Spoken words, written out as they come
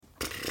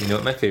You know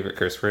what my favorite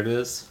curse word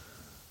is?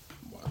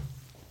 What?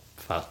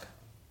 Fuck.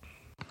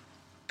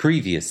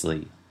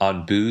 Previously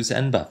on Booze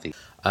and Buffy.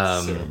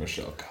 Sarah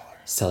Michelle Gellar.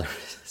 Cellar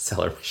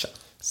Michelle.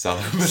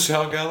 Sarah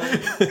Michelle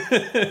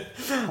Gellar?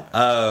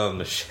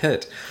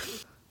 Shit.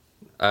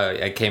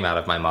 I came out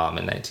of my mom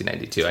in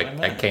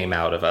 1992. I came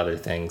out of other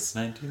things.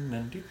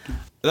 1992.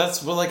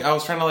 That's what, like, I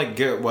was trying to, like,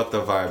 get what the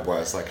vibe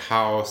was. Like,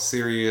 how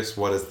serious?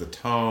 What is the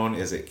tone?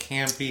 Is it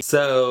campy?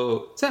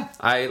 So yeah,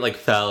 I, like,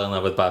 fell in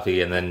love with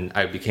Buffy, and then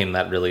I became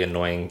that really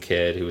annoying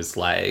kid who was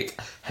like,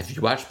 have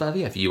you watched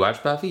Buffy? Have you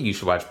watched Buffy? You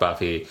should watch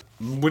Buffy.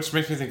 Which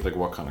makes me think, like,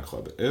 what kind of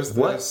club is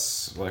What?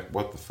 this? Like,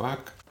 what the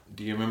fuck?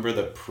 Do you remember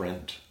the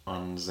print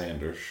on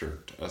Xander's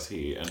shirt as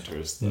he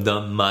enters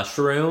The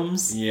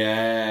mushrooms?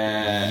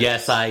 Yeah.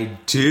 Yes, I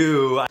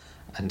do.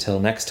 Until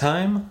next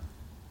time,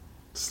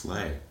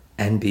 Slay.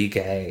 and be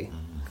gay.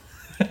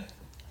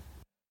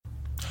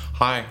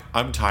 Hi,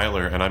 I'm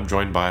Tyler, and I'm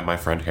joined by my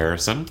friend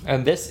Harrison.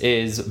 And this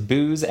is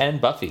Booze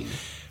and Buffy.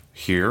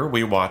 Here,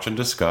 we watch and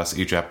discuss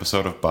each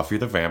episode of Buffy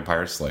the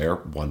Vampire Slayer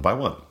one by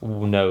one.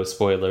 No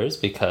spoilers,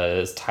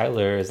 because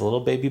Tyler is a little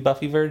baby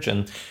Buffy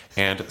virgin.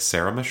 And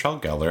Sarah Michelle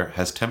Gellar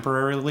has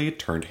temporarily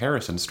turned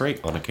Harrison straight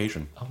on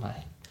occasion. Oh my.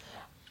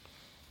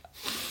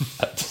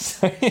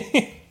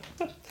 Sorry.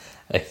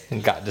 I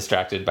got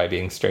distracted by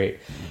being straight.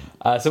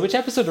 So which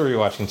episode are we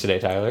watching today,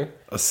 Tyler?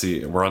 Let's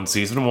see, we're on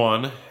season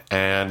 1,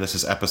 and this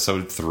is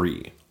episode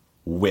 3.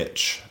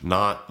 Witch,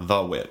 not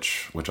The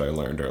Witch, which I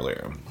learned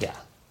earlier. Yeah.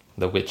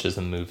 The Witch is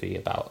a movie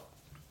about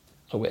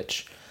a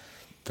witch.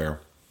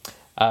 Fair.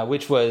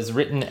 Which was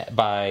written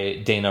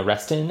by Dana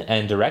Reston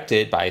and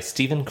directed by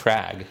Stephen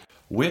Cragg.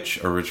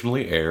 Which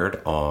originally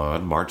aired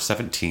on March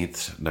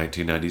 17th,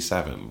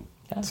 1997.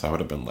 Yeah. So I would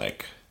have been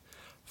like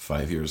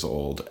 5 years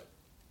old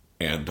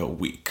and a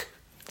week.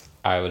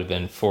 I would have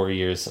been 4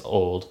 years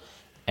old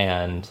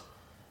and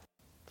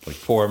like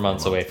 4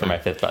 months away from my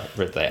 5th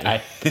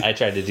birthday. I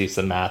tried to do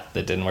some math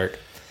that didn't work.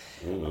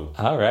 Ooh.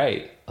 All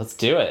right, let's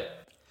do it.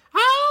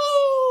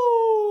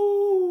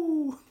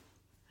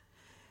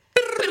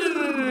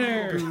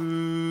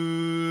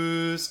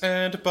 Booze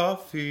and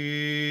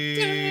Buffy.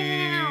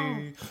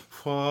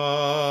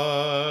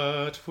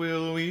 What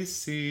will we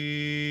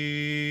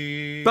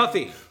see?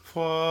 Buffy.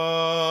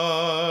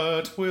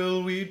 What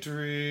will we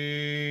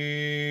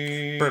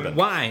drink? Bourbon.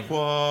 Wine.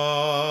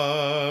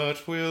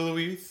 What will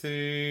we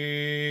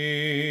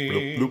think?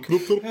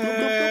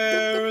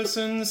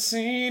 Harrison's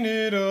seen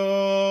it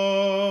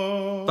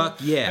all. Fuck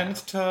yeah. And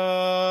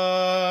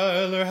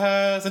Tyler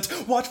hasn't.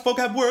 What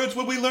vocab words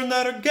will we learn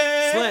that are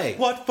gay? Slay.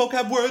 What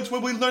vocab words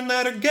will we learn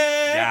that are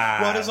gay?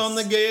 Yes. What is on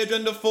the gay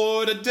agenda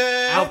for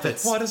today?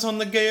 Outfits. What is on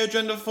the gay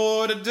agenda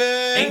for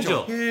today?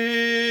 Angel.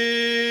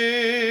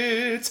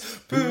 It's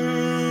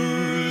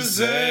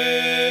Booze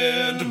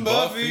and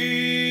Buffy.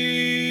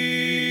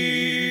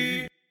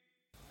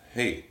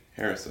 Hey,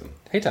 Harrison.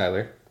 Hey,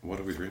 Tyler. What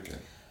are we drinking?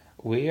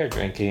 We are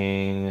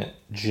drinking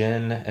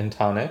gin and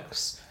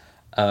tonics.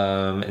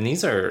 And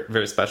these are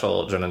very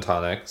special gin and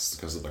tonics.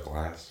 Because of the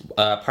glass?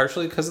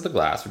 Partially because of the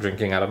glass. We're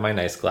drinking out of my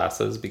nice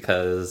glasses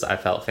because I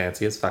felt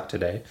fancy as fuck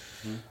today.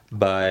 Mm-hmm.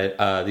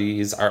 But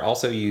these are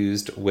also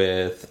used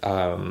with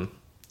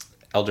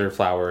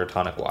elderflower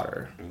tonic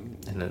water. Ooh.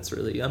 And it's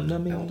really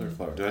yummy.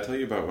 Elderflower. Did I tell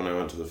you about when I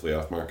went to the flea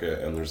off market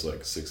and there's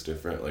like 6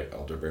 different like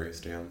elderberry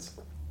stands?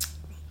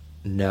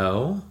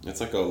 No. It's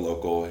like a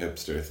local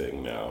hipster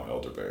thing now,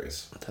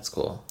 elderberries. That's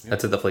cool. Yeah.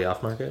 That's at the flea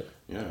off market?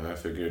 Yeah, I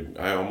figured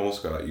I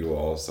almost got you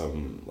all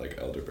some like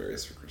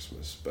elderberries for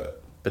Christmas,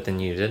 but then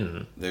you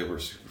didn't. They were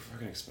super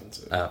fucking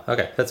expensive. Oh,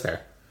 okay, that's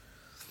fair.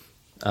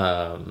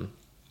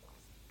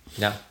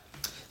 Yeah.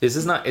 This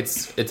is not,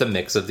 it's a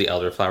mix of the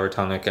elderflower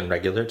tonic and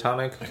regular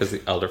tonic, because the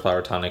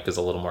elderflower tonic is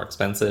a little more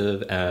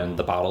expensive and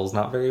the bottle's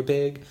not very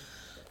big.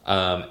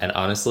 And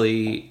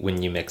honestly,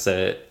 when you mix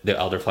it, the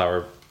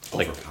elderflower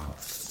like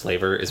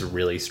flavor is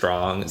really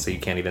strong, so you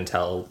can't even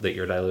tell that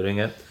you're diluting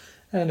it.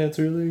 And it's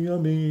really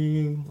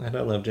yummy. And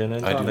I love gin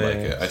and tonic. I do like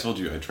it. I told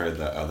you I tried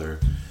that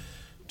other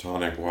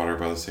tonic water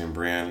by the same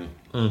brand,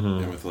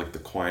 and with like the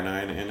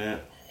quinine in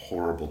it.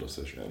 Horrible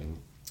decision.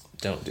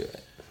 Don't do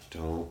it.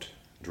 Don't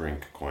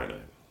drink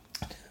quinine.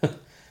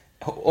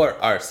 Or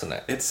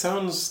arsenic. It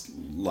sounds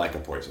like a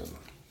poison.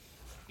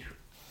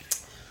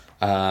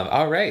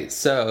 All right,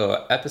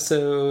 so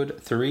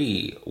episode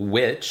 3,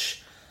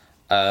 Witch.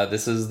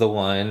 This is the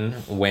one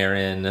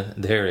wherein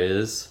there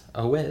is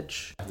a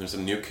witch. There's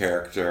a new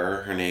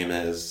character. Her name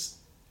is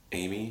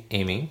Amy.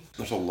 Amy.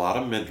 There's a lot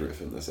of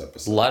midriff in this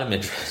episode. A lot of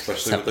midriff.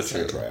 Especially with the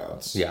tear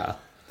tryouts. Yeah.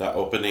 That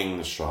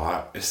opening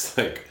shot is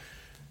like...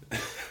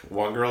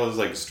 One girl is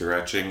like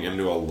stretching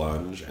into a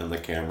lunge and the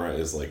camera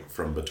is like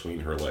from between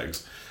her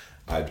legs.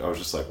 I was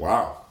just like,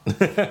 wow.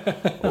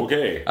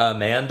 Okay. A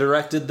man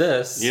directed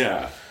this.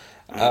 Yeah.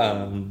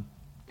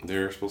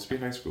 They're supposed to be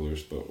high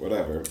schoolers, but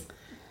whatever.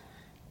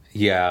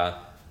 Yeah.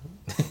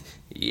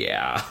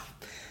 Yeah.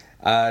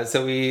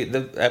 So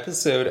the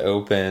episode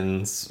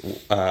opens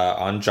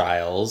on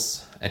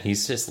Giles, and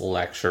he's just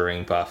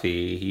lecturing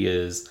Buffy. He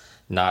is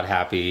not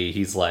happy.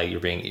 He's like, you're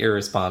being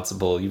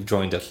irresponsible. You've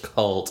joined a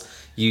cult.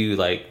 You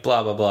like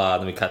blah, blah, blah.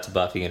 And then we cut to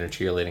Buffy in her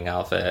cheerleading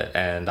outfit.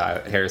 And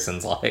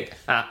Harrison's like,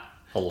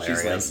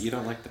 hilarious. She's like, you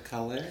don't like the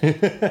color?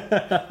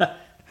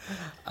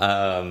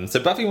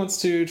 So Buffy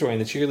wants to join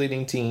the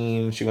cheerleading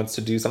team. She wants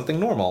to do something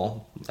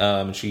normal.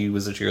 She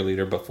was a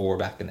cheerleader before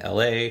back in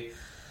LA.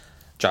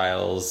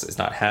 Giles is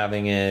not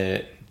having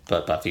it,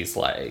 but Buffy's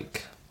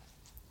like,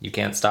 you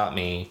can't stop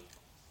me,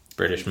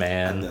 British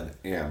man. And then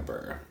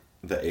Amber,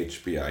 the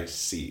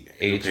HBIC.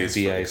 Who pays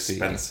for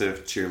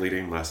expensive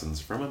cheerleading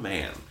lessons from a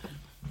man.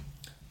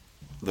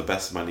 The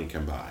best money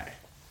can buy.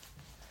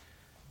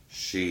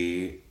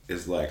 She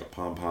is like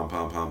pom pom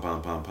pom pom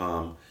pom pom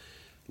pom.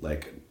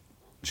 Like,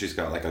 she's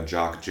got like a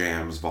Jock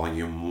Jams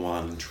Volume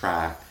 1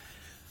 track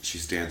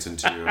she's dancing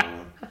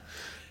to.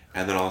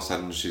 And then all of a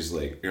sudden she's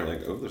like, you're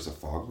like, oh, there's a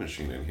fog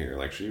machine in here.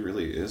 Like, she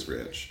really is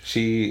rich.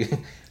 She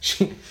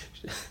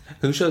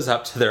who shows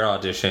up to their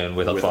audition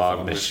with a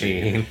fog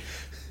machine?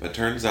 It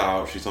turns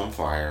out she's on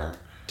fire.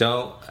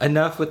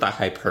 Enough with the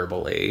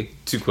hyperbole,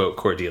 to quote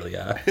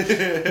Cordelia.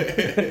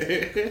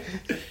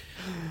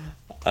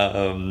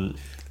 The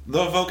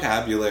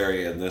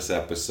vocabulary in this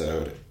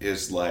episode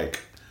is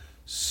like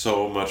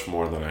so much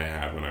more than I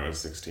had when I was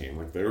 16.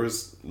 Like, there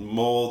was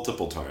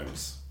multiple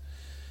times.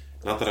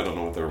 Not that I don't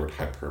know what the word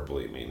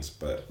hyperbole means,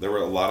 but there were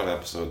a lot of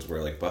episodes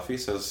where, like, Buffy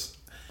says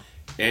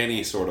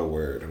any sort of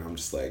word, and I'm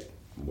just like,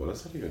 what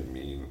does that even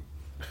mean?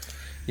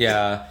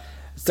 Yeah.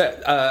 So,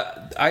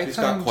 She's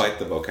got quite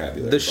the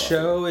vocabulary. The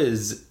show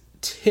is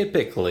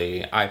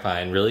typically, I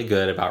find, really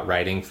good about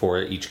writing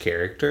for each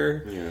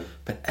character. Yeah.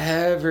 But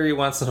every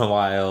once in a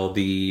while,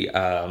 the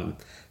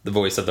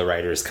voice of the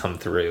writers come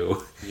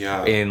through.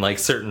 Yeah. In, like,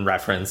 certain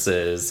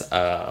references.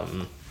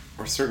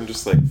 Or certain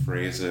just, like,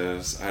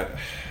 phrases.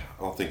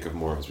 I'll think of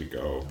more as we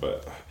go,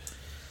 but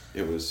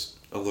it was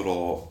a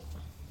little...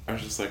 I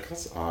was just like,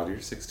 that's odd.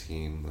 You're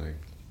 16. Like,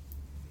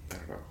 I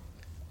don't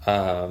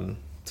know.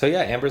 So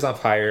yeah, Amber's on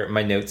fire.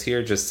 My notes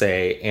here just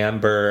say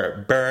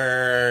Amber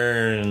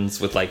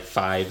burns with like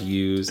 5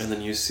 U's. And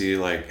then you see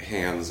like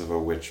hands of a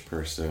witch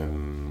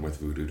person with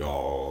voodoo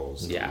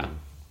dolls. Yeah.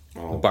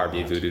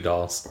 Barbie voodoo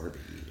dolls. Barbie.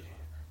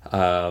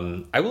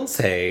 I will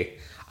say,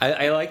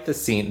 I like the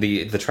scene,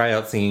 the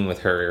tryout scene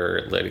with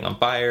her lighting on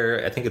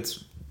fire. I think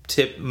it's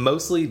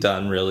mostly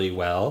done really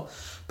well.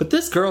 But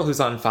this girl who's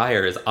on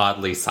fire is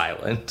oddly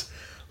silent.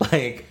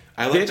 Like...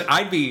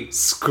 I'd be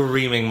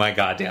screaming my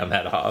goddamn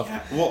head off.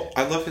 Yeah, well,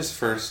 I love his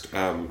first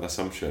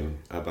assumption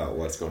about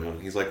what's going on.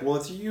 He's like, well,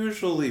 it's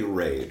usually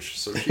rage,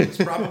 so she's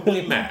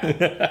probably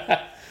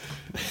mad.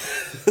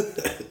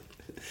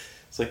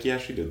 It's like, yeah,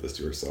 she did this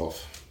to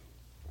herself.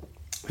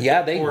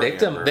 Yeah,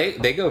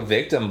 they go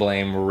victim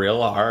blame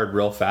real hard,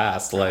 real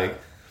fast.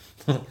 Like,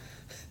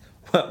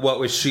 what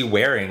was she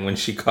wearing when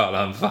she caught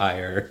on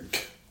fire?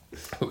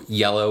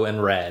 Yellow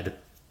and red.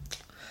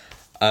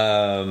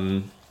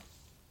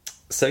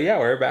 So yeah,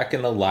 we're back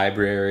in the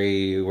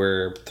library.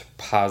 We're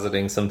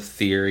positing some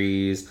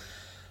theories.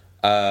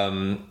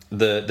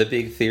 The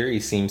big theory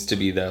seems to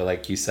be, though,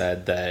 like you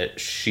said, that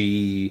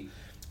she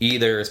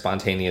either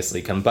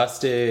spontaneously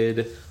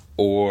combusted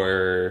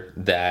or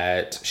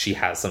that she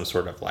has some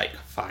sort of like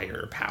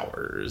fire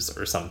powers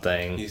or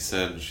something. He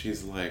said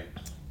she's like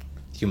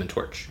Human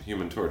Torch.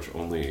 Human Torch,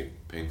 only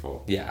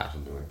painful. Yeah.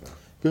 Something like that.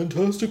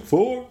 Fantastic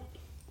Four.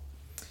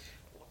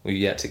 We've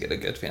yet to get a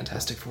good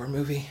Fantastic Four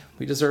movie.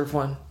 We deserve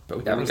one, but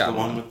we haven't got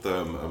one. The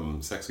one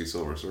with the sexy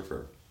Silver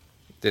Surfer.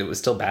 It was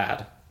still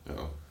bad.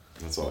 Oh,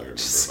 that's all I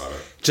remember about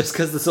it. Just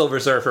because the Silver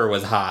Surfer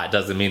was hot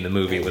doesn't mean the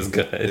movie was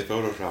good. They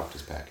photoshopped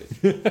his package.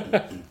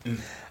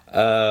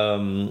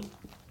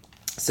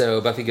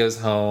 So Buffy goes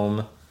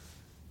home.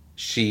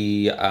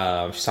 She's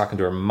talking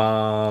to her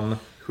mom.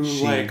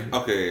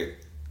 Okay,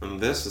 and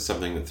this is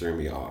something that threw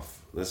me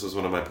off. This was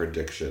one of my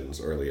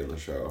predictions early in the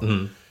show.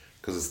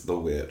 Because it's the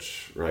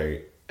witch,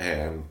 right?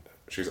 And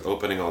she's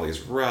opening all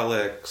these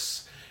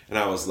relics. And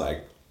I was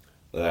like,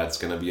 that's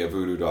going to be a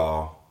voodoo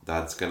doll.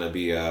 That's going to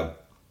be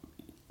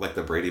like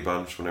the Brady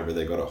Bunch whenever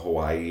they go to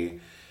Hawaii.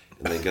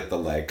 And they get the,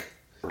 like,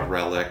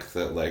 relic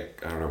that,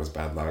 like, I don't know, was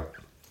bad luck.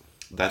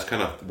 That's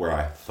kind of where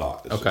I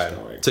thought this was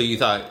going. So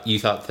you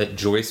thought that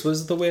Joyce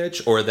was the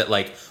witch? Or that,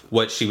 like,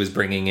 what she was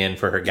bringing in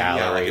for her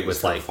gallery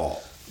was like...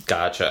 fault.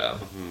 Gotcha.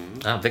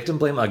 Victim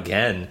blame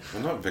again.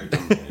 I'm not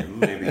victim blame.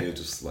 Maybe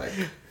it's just like...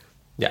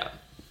 Yeah.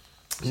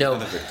 No.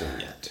 Not a victim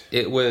yet.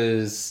 It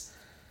was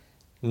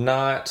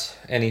not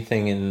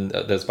anything in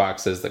those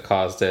boxes that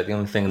caused it. The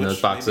only thing in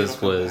those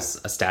boxes was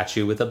a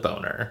statue with a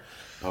boner.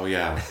 Oh,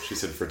 yeah. She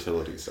said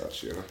fertility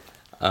statue.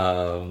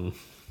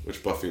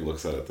 Which Buffy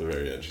looks at the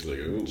very end. She's like,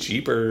 ooh.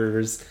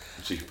 Jeepers.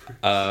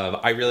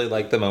 I really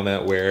like the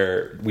moment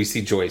where we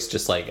see Joyce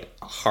just, like,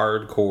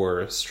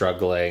 hardcore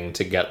struggling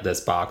to get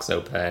this box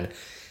open.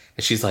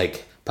 And she's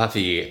like,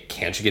 Buffy,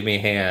 can't you give me a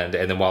hand?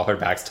 And then while her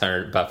back's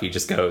turned, Buffy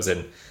just goes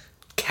and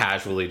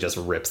casually just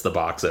rips the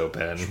box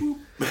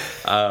open.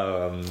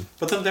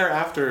 But then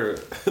thereafter,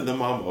 the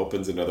mom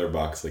opens another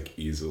box, like,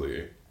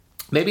 easily.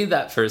 Maybe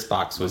that first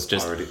box was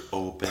just already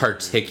open.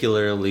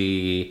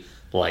 particularly,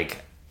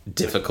 like,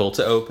 difficult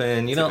to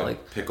open. You know,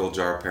 like pickle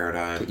jar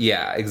paradigm.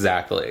 Yeah,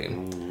 exactly.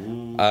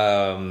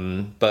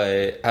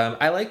 But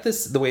I like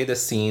the way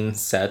this scene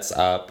sets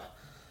up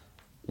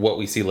what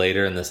we see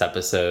later in this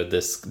episode,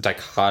 this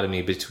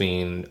dichotomy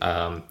between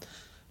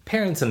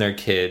parents and their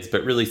kids,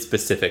 but really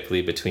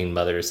specifically between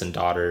mothers and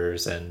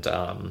daughters. And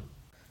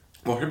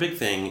well, her big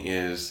thing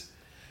is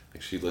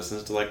like she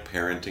listens to like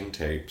parenting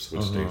tapes,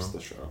 which dates the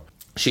show.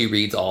 She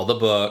reads all the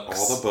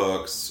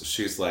books.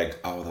 She's like,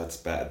 oh, that's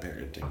bad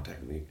parenting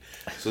technique.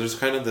 So there's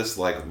kind of this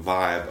like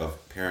vibe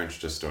of parents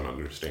just don't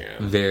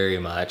understand. Very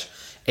much.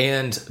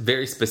 And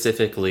very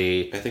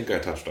specifically, I think I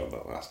touched on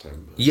that last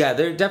time. Yeah,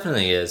 there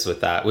definitely is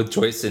with that, with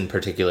Joyce in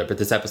particular, but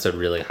this episode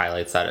really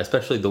highlights that,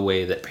 especially the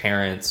way that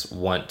parents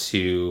want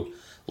to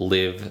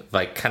live,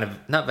 like, kind of,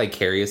 not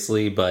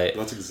vicariously, but...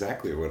 That's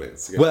exactly what it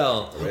is. Yeah.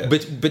 Well,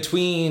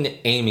 between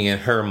Amy and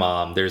her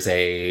mom,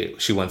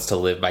 she wants to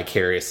live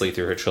vicariously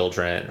through her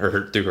children,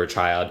 or through her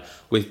child.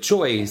 With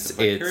Joyce,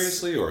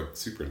 vicariously or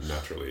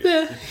supernaturally?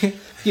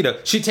 You know,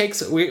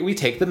 we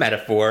take the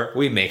metaphor,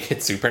 we make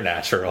it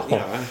supernatural.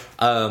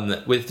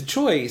 Yeah. With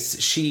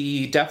Joyce,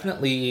 she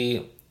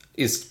definitely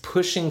is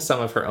pushing some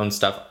of her own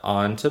stuff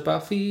onto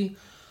Buffy.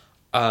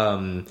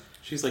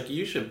 She's like,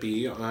 you should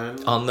be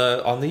on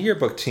the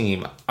yearbook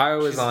team. I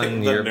was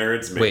on the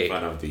nerds make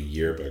fun of the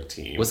yearbook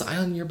team. Was I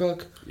on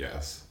yearbook?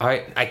 Yes.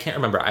 I can't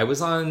remember. I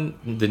was on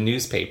the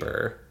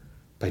newspaper,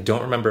 but I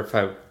don't remember if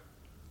I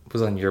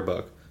was on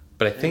yearbook.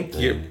 But I think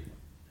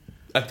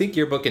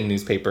yearbook and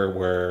newspaper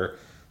were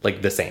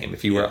like the same.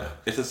 If you were,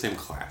 it's the same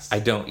class.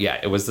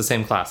 It was the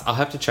same class. I'll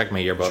have to check my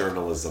yearbook.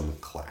 Journalism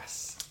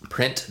class.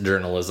 Print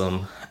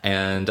journalism,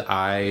 and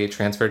I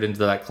transferred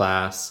into that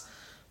class.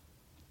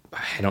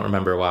 I don't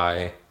remember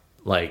why,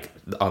 like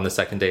on the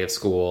second day of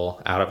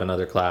school, out of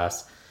another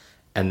class.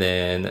 And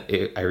then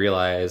I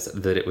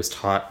realized that it was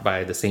taught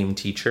by the same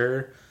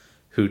teacher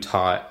who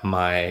taught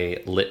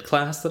my lit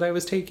class that I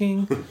was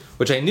taking,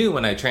 which I knew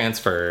when I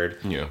transferred,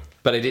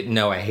 but I didn't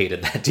know I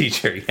hated that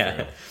teacher yet.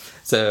 Yeah.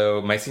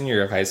 So my senior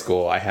year of high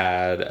school, I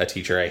had a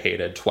teacher I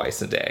hated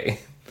twice a day.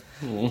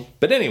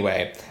 But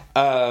anyway.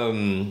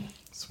 So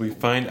we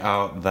find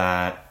out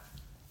that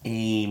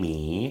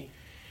Amy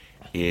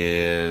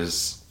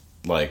is...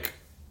 like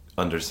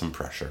under some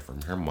pressure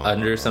from her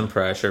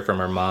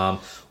mom.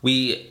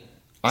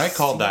 I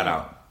called that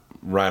out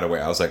right away.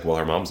 I was like, well,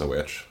 her mom's a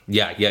witch.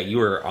 Yeah, you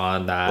were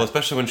on that. Well,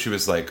 especially when she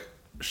was like,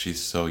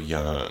 she's so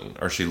young,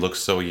 or she looks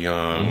so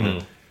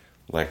young,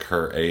 like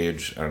her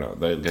age. I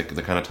don't know. They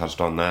kind of touched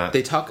on that.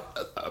 They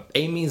talk.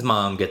 Amy's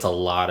mom gets a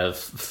lot of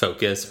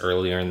focus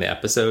earlier in the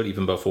episode,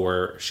 even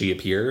before she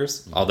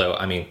appears. Although,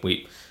 I mean,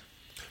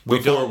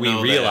 before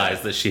we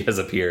realize that she has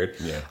appeared.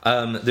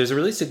 Yeah. There's a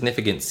really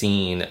significant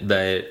scene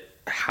that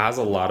has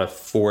a lot of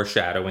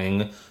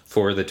foreshadowing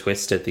for the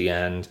twist at the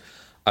end.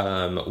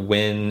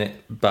 When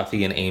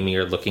Buffy and Amy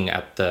are looking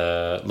at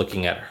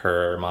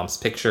her mom's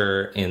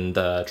picture in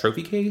the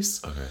trophy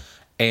case. Okay.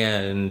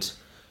 And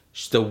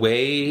the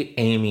way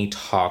Amy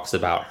talks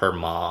about her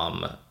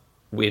mom,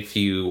 if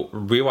you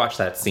rewatch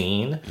that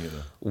scene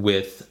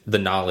with the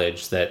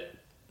knowledge that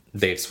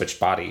they've switched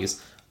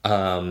bodies,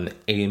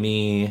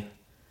 Amy...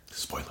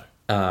 Spoiler.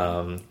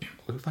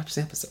 We've watched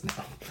the episode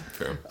now.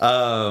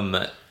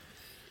 Fair.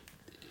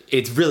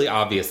 It's really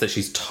obvious that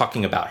she's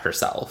talking about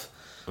herself.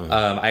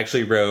 I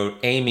actually wrote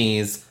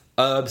Amy's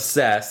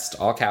obsessed,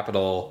 all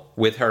capital,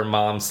 with her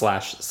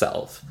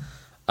mom/self.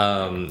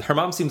 Her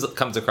mom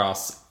comes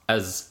across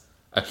as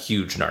a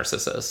huge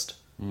narcissist.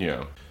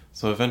 Yeah.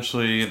 So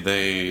eventually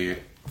they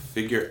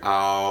figure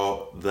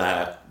out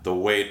that the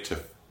way to...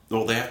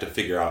 well, they have to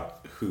figure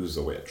out who's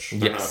a witch.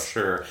 They're not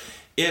sure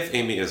if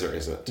Amy is or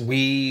isn't.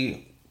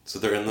 So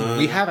they're in the...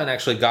 We haven't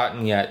actually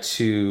gotten yet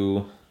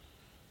to...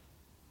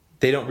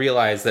 They don't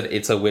realize that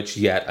it's a witch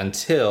yet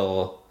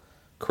until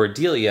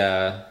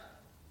Cordelia...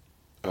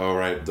 Oh,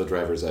 right. The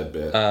driver's ed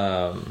bit.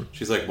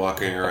 She's like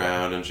walking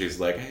around and she's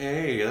like,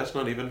 hey, that's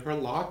not even her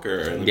locker.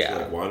 And she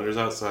like wanders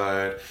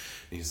outside.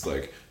 And he's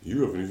like,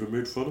 you haven't even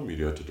made fun of me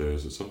yet today.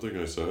 Is it something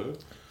I said?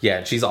 Yeah,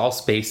 and she's all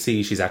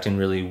spacey. She's acting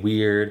really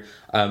weird.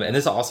 And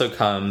this also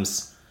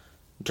comes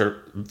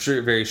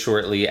very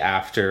shortly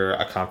after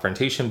a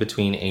confrontation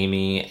between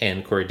Amy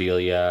and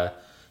Cordelia,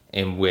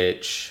 in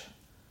which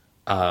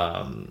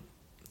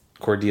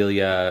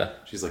Cordelia...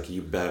 She's like,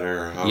 you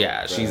better.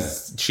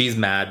 She's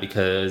mad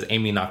because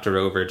Amy knocked her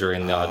over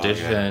during the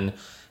audition. Yeah.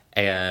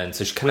 And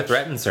so she kind of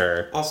threatens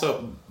her.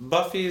 Also,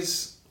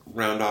 Buffy's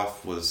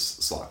round-off was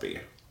sloppy.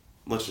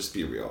 Let's just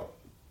be real.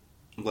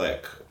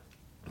 Like,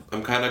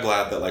 I'm kind of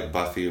glad that, like,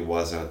 Buffy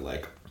wasn't,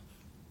 like,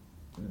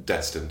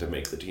 destined to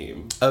make the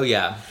team. Oh,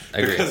 yeah. I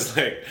agree. Because,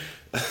 like,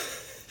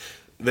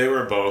 they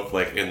were both,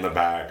 like, in the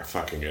back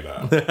fucking it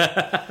up.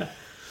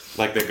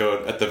 Like, they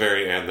go, at the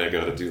very end, they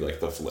go to do, like,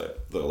 the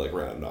flip, the, like,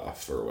 round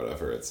off or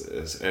whatever it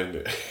is.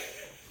 And,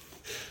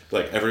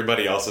 like,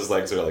 everybody else's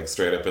legs are, like,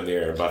 straight up in the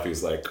air, and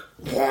Buffy's like...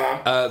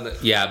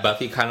 yeah,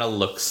 Buffy kind of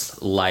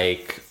looks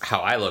like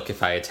how I look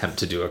if I attempt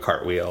to do a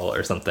cartwheel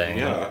or something.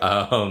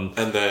 Yeah.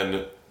 And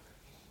then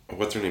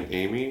What's her name?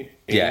 Amy?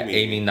 Yeah,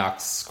 Amy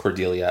knocks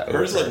Cordelia over.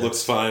 Hers, like,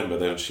 looks fine, but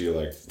then she,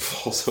 like,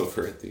 falls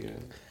over at the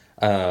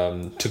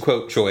end. To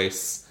quote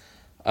Joyce,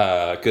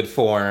 good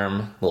form,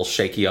 a little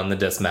shaky on the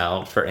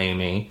dismount for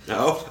Amy.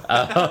 Oh.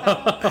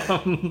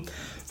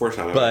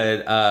 Foreshadowing.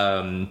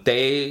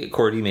 But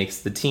Cordy makes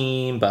the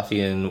team.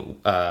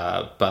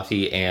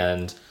 Buffy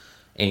and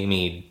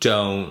Amy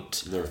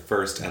don't. Their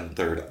first and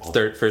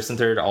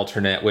third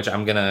alternate, which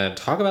I'm gonna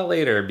talk about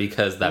later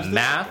because the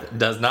math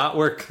does not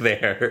work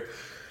there.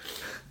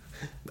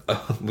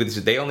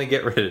 They only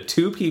get rid of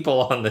 2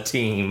 people on the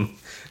team,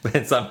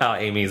 and somehow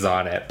Amy's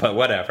on it. But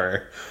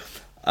whatever.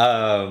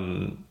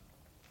 So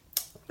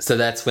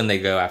that's when they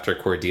go after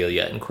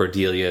Cordelia, and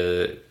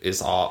Cordelia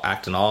is all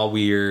acting all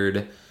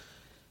weird.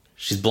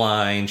 She's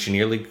blind. She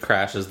nearly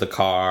crashes the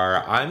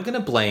car. I'm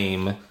gonna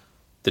blame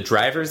the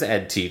driver's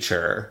ed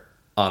teacher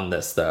on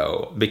this,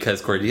 though,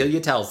 because Cordelia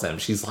tells him,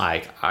 she's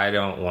like, I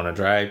don't want to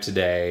drive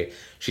today.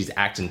 She's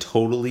acting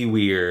totally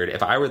weird.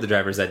 If I were the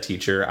driver's ed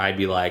teacher, I'd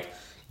be like,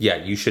 yeah,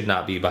 you should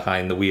not be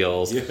behind the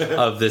wheels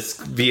of this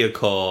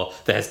vehicle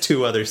that has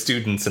 2 other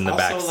students in the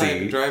back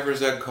seat. Like,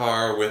 driver's ed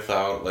car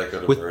without, like,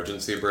 an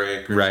emergency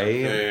brake or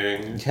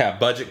something. Yeah,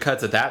 budget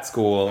cuts at that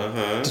school.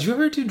 Did you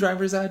ever do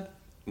driver's ed?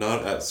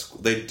 Not at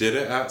school. They did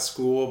it at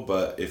school,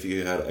 but if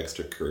you had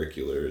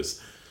extracurriculars,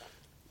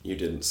 you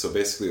didn't. So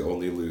basically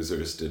only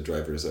losers did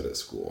driver's ed at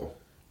school.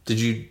 Did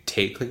you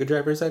take, like, a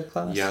driver's ed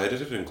class? Yeah, I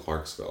did it in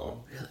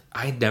Clarksville. Really?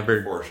 I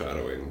never...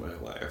 Foreshadowing my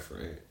life,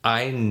 right?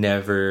 I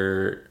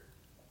never...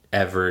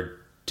 ever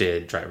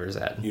did driver's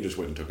ed. You just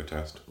went and took a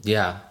test.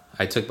 Yeah,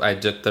 I took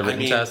the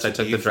written test. I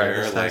took the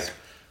driver's test. Like,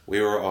 we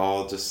were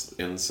all just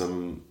in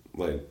some,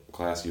 like,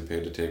 class you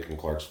paid to take in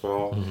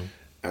Clarksville,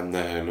 and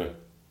then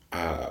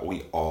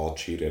we all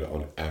cheated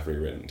on every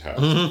written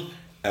test,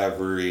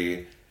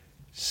 every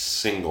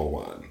single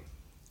one.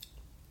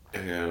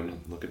 And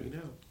look at me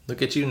now.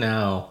 Look at you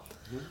now.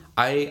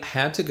 I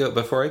had to go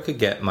before I could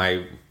get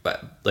my,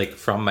 like,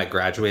 from my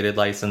graduated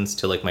license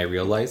to, like, my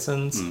real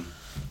license.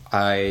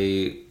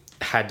 I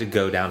had to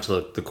go down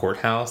to the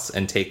courthouse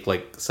and take,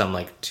 like, some,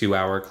 like,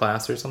 2-hour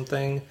class or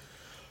something.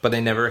 But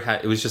they never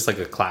had... It was just, like,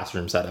 a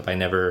classroom setup.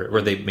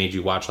 Where they made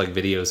you watch, like,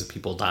 videos of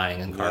people dying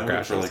in car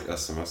crashes. For, like, a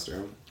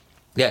semester.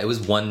 Yeah, it was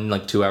 1,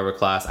 like, 2-hour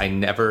class. I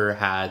never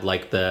had,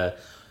 like, the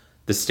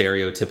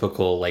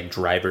stereotypical, like,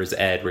 driver's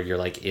ed where you're,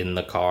 like, in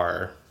the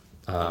car.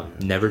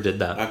 Never did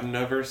that. I've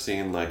never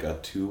seen, like, a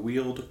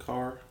 2-wheeled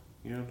car.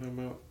 You know what I'm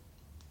talking about?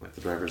 Like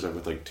the driver's ed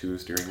with, like, 2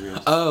 steering wheels.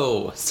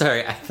 Oh,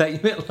 sorry. I thought you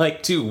meant,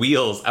 like, 2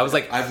 wheels. I was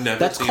like, I've never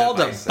that's seen called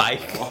a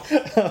bike.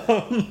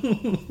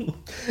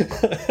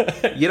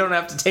 You don't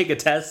have to take a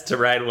test to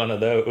ride one of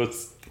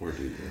those. Or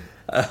do you?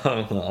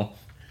 Oh, well.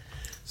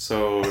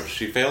 So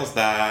she fails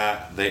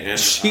that.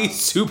 She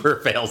super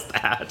fails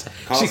that.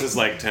 Causes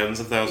like tens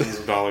of thousands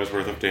of dollars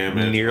worth of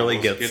damage. Nearly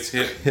gets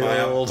hit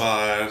killed.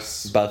 by a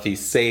bus. Buffy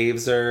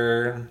saves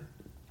her.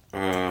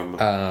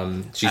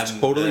 She's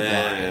totally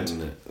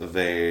blind.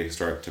 They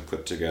start to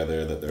put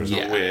together that there's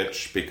a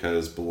witch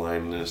because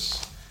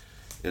blindness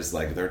is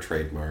like their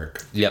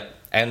trademark. Yep.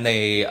 And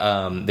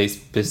they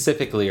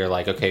specifically are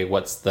like, okay,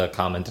 what's the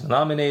common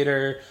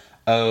denominator?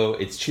 Oh,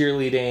 it's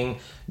cheerleading.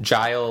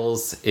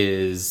 Giles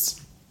is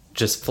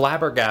just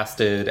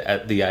flabbergasted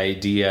at the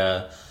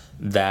idea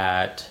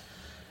that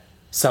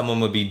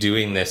someone would be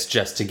doing this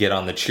just to get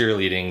on the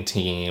cheerleading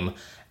team.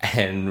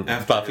 And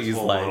after Buffy's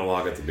whole like,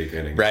 monologue at the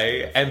beginning,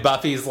 right? And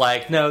Buffy's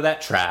like, no,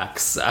 that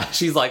tracks.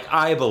 She's like,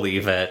 I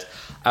believe it.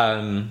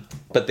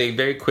 But they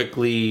very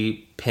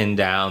quickly pin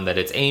down that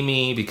it's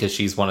Amy because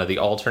she's one of the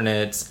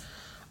alternates.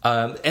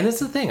 And it's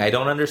the thing, I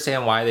don't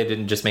understand why they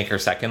didn't just make her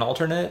second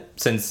alternate,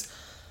 since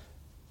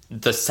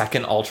the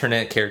second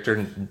alternate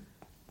character,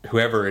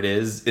 whoever it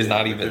is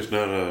not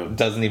even,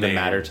 doesn't even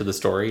matter to the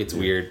story. It's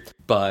weird.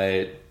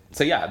 But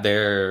so yeah,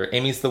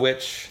 Amy's the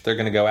witch. They're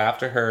gonna go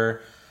after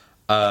her.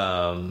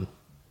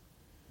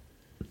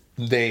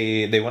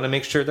 They want to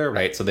make sure they're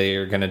right, so they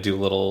are gonna do a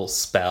little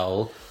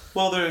spell.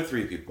 Well, there are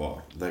 3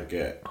 people that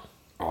get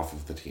off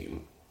of the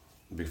team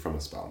from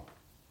a spell.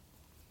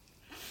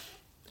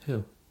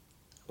 Who?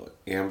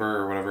 Amber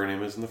or whatever her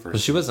name is in the first. Well,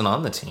 she wasn't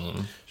on the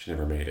team. She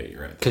never made it.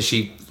 You're right. Because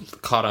she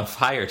caught on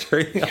fire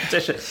during the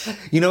audition.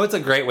 You know, it's a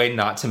great way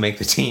not to make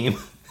the team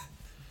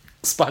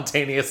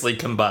spontaneously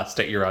combust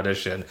at your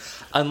audition,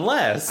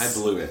 unless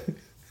I blew it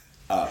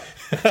up.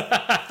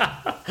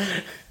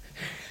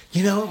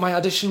 You know, my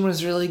audition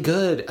was really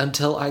good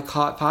until I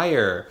caught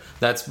fire.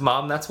 That's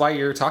why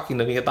you're talking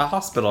to me at the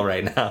hospital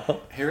right now.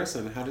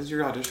 Harrison, how did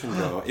your audition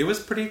go? It was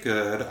pretty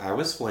good. I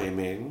was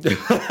flaming.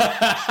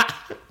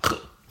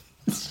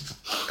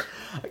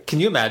 Can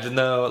you imagine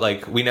though?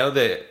 Like, we know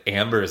that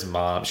Amber's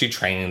mom, she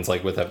trains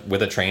like with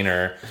a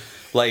trainer.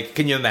 Like,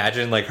 can you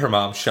imagine like her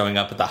mom showing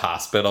up at the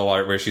hospital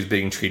where she's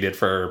being treated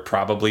for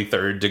probably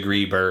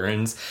 3rd-degree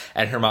burns,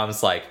 and her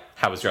mom's like,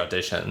 "How was your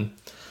audition?"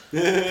 We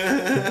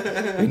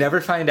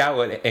never find out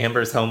what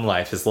Amber's home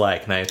life is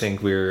like, and I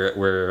think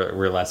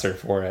we're lesser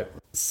for it.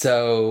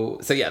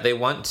 So yeah, they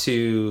want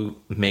to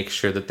make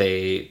sure that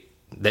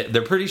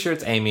they're pretty sure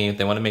it's Amy.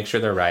 They want to make sure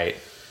they're right.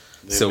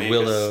 So make a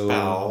Willow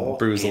spell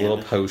brews a little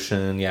in-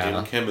 potion, yeah.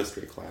 In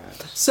chemistry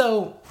class.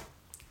 So,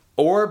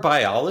 or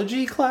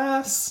biology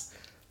class,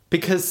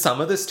 because some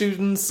of the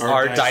students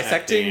are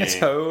dissecting a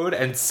toad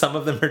and some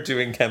of them are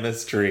doing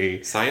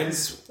chemistry.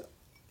 Science,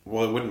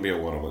 well, it wouldn't be a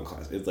 101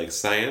 class. It's like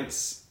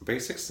science,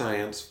 basic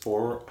science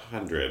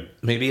 400.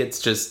 Maybe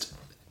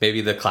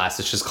the class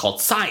is just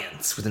called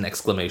science with an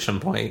exclamation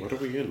point. What are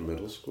we in,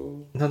 middle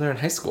school? No, they're in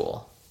high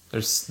school.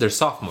 They're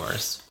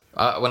sophomores.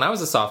 When I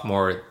was a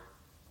sophomore,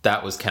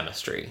 that was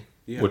chemistry,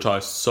 which I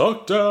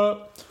sucked at.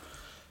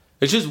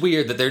 It's just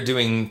weird that they're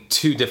doing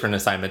two different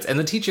assignments, and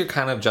the teacher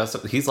kind of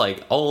he's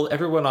like, "Oh,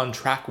 everyone on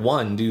track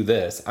 1 do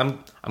this."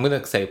 I'm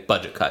gonna say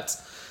budget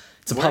cuts.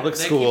 It's a public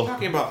school. They keep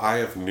talking about Eye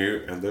of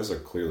Newt, and those are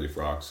clearly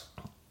frogs.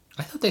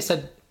 I thought they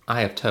said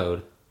Eye of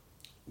Toad.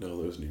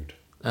 No, those Newt.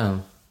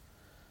 Oh.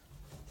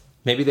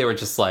 Maybe they were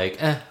just like,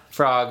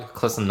 frog,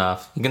 close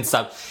enough. You can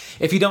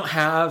if you don't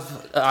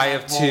have Eye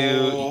of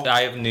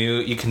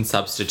Newt, you can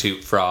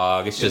substitute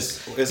frog. It's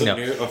just is a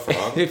newt a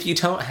frog? If you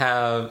don't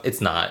have,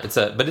 it's not.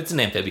 But it's an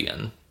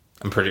amphibian.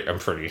 I'm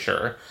pretty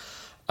sure.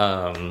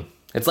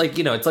 It's like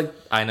it's like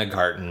Ina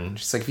Garten.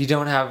 Just like if you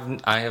don't have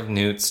Eye of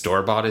Newt,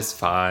 store bought is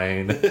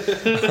fine. But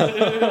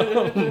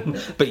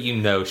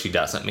she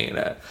doesn't mean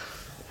it.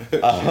 She's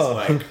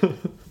like,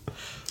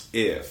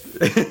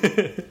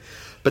 if.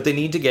 But they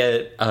need to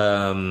get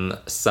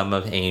some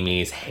of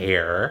Amy's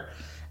hair,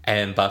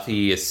 and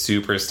Buffy is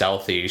super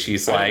stealthy.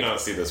 She's I like, did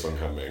not see this one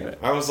coming.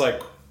 I was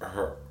like,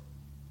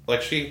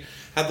 she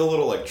had the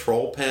little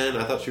troll pen.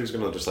 I thought she was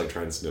gonna just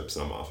try and snip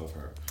some off of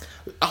her.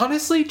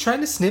 honestly,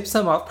 trying to snip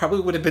some off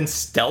probably would have been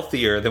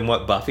stealthier than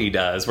what Buffy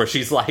does, where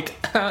she's like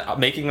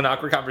making an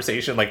awkward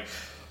conversation, like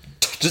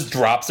just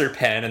drops her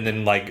pen and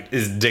then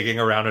is digging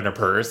around in her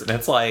purse, and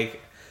it's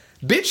like,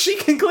 bitch, she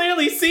can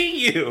clearly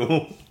see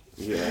you.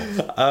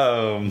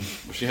 Yeah.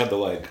 She had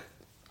the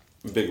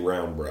big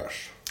round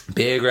brush.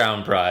 Big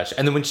round brush.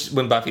 And then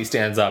when Buffy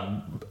stands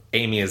up,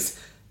 Amy is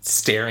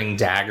staring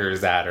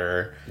daggers at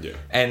her. Yeah.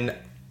 And,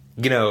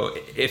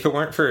 if it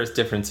weren't for a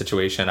different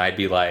situation, I'd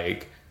be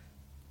like,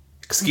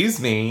 excuse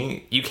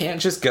me, you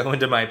can't just go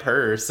into my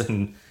purse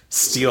and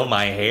steal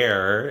my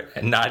hair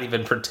and not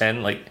even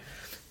pretend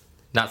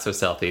not so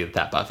stealthy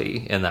that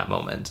Buffy in that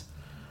moment.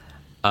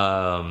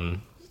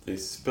 They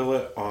spill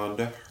it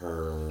onto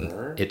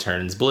her. It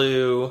turns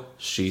blue.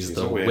 She's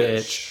the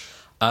witch.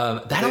 I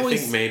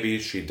think maybe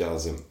she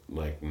doesn't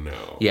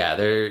know. Yeah,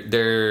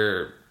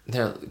 they're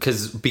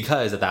because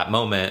at that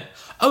moment,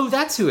 oh,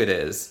 that's who it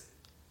is.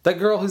 That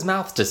girl whose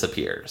mouth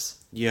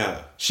disappears.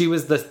 Yeah, she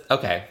was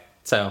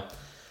so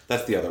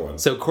that's the other one.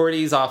 So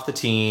Cordy's off the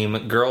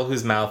team. Girl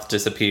whose mouth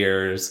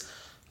disappears,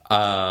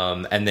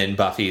 and then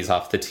Buffy's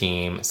off the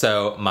team.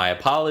 So my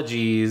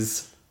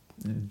apologies.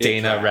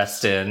 Dana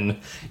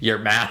Reston, your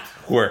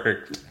math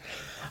worked.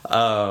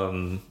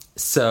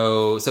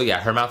 So yeah,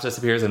 her mouth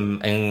disappears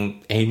and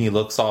Amy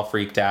looks all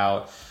freaked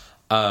out.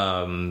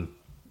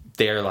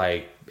 They're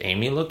like,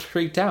 Amy looked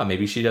freaked out.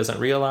 Maybe she doesn't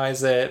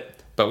realize it.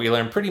 But we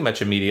learn pretty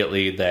much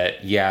immediately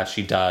that, yeah,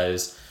 she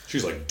does.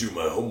 She's like, do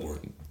my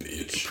homework,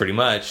 bitch. Pretty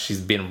much.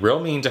 She's been real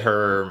mean to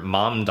her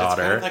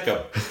mom-daughter. It's kind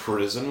of like a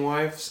prison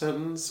wife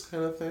sentence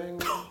kind of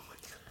thing. Oh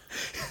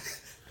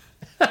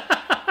my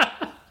God.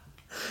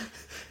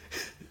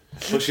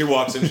 When she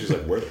walks in, she's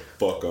like, where the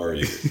fuck are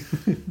you?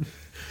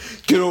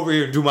 Get over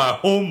here and do my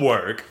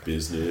homework.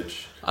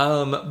 Biznitch.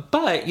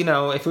 But,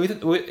 if we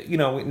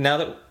now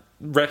that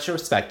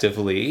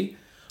retrospectively,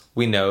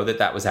 we know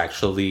that was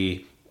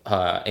actually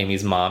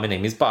Amy's mom and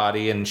Amy's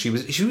body, and she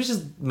was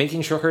just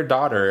making sure her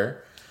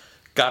daughter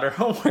got her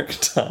homework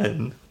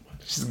done.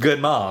 She's a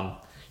good mom.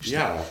 Looking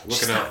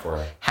out for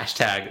her.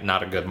 Hashtag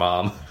not a good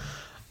mom.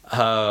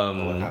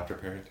 Helicopter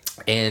parent.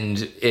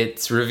 And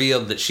it's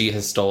revealed that she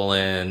has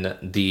stolen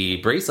the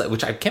bracelet,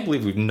 which I can't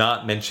believe we've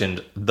not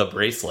mentioned the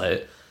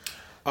bracelet.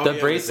 The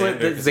bracelet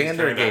that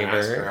Xander gave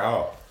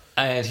her.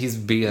 And he's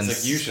being...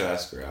 It's like, you should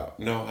ask her out.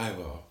 No, I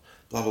will.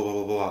 Blah, blah, blah,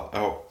 blah, blah.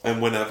 Oh,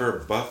 and whenever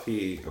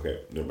Buffy... Okay,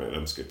 never mind. I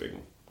was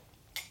skipping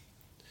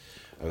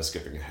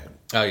ahead.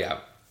 Oh, yeah.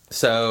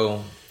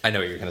 So, I know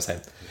what you're going to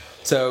say.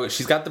 So,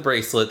 she's got the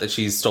bracelet that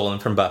she's stolen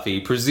from Buffy,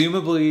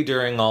 presumably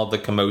during all the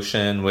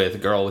commotion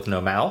with Girl with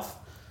No Mouth.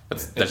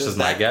 That's just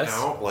my guess.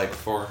 Does that count,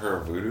 for her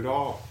voodoo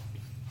doll?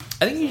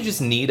 I think you just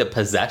need a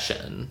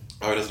possession.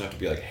 Oh, it doesn't have to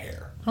be,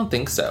 hair. I don't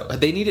think so.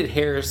 They needed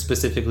hair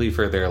specifically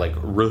for their,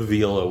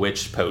 reveal a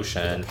witch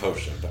potion.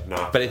 Potion, but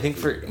not... But I think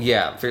for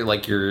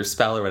your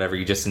spell or whatever,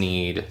 you just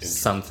need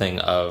something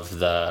of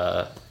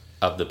the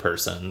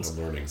person's. I'm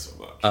learning so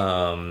much.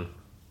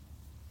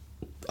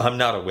 I'm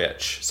not a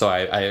witch, so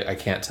I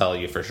can't tell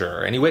you for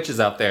sure. Any witches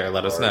out there,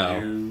 let us know.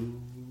 You...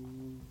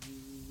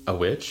 A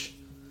witch?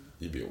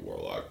 You'd be a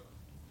warlock.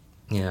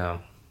 Yeah.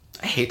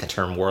 I hate the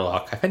term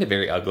warlock. I find it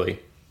very ugly.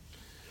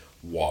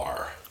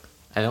 War.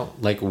 I don't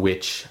like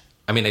witch.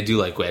 I mean, I do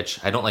like witch.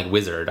 I don't like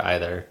wizard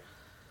either.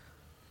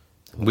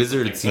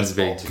 Wizard seems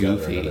very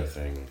goofy.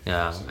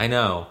 Yeah, I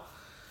know.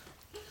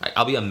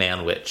 I'll be a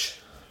man witch.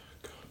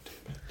 God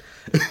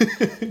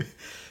damn it.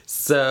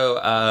 So,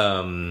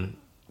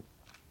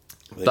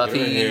 They get her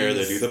hair,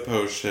 they do the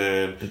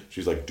potion.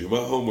 She's like, do my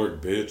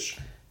homework, bitch.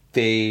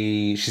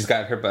 She's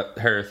got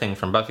her thing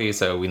from Buffy,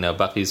 so we know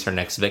Buffy's her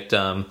next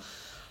victim.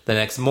 The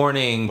next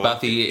morning,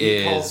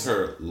 Buffy calls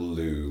her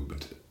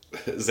lubed.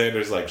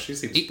 Xander's like, she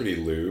seems pretty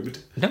lubed.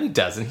 No, he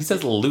doesn't. He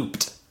says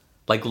looped.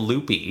 Like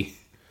loopy.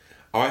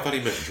 Oh, I thought he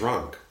meant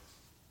drunk.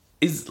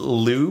 Is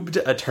lubed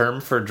a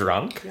term for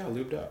drunk? Yeah,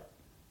 lubed up.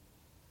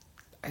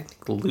 I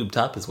think lubed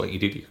up is what you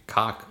do to your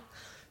cock.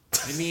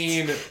 I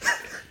mean...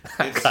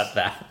 Cut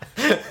that.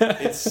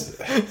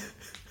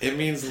 It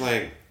means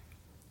like...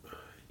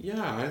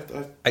 Yeah,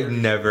 I've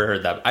never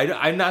heard that.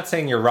 I'm not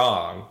saying you're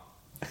wrong.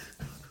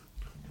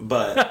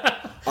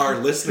 But our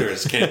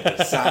listeners can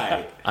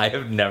decide. I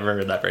have never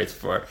heard that phrase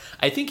before.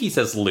 I think he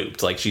says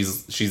looped, like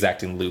she's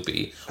acting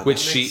loopy, which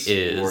she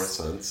is. More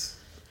sense.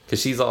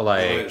 Because she's all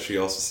like... She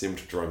also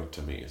seemed drunk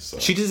to me, so...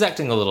 She is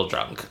acting a little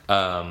drunk.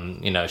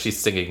 She's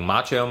singing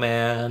Macho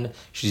Man.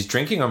 She's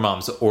drinking her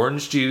mom's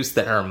orange juice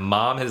that her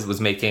mom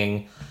was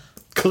making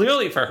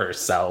clearly for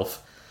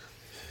herself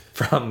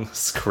from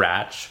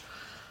scratch.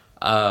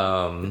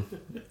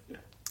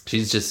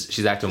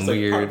 She's acting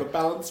weird. Part of a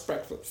balanced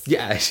breakfast.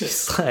 Yeah,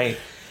 she's like...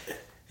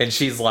 And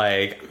she's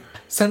like...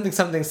 Something,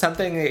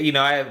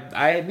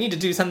 I need to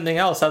do something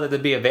else other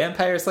than be a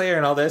vampire slayer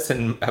and all this.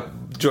 And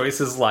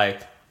Joyce is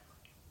like...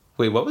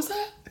 Wait, what was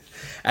that?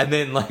 And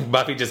then, like,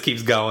 Buffy just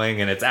keeps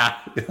going, and it's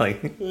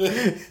like,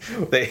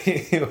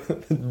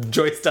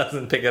 Joyce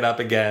doesn't pick it up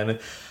again.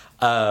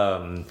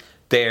 They're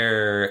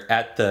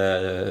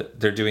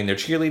doing their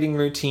cheerleading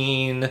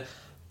routine.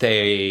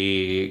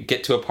 They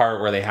get to a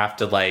part where they have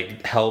to,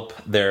 like, help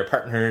their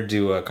partner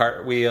do a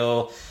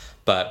cartwheel,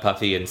 but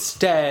Buffy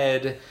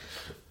instead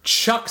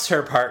chucks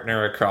her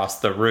partner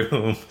across the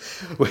room,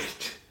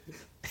 which...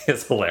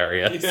 is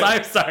hilarious. Yeah.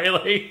 I'm sorry,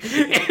 like,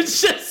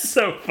 it's just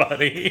so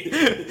funny.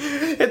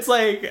 It's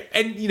like,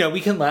 and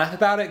we can laugh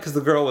about it because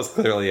the girl was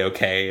clearly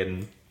okay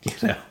and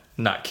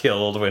not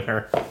killed when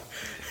her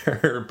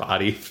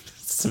body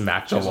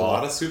smacked a wall. There's a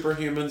lot of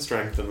superhuman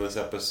strength in this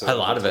episode. A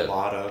lot of it. A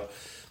lot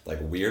of like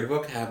weird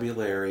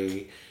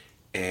vocabulary,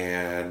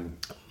 and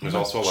there's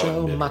also a lot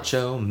of midriff.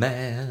 Macho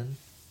man.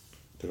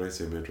 Did I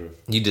say midriff?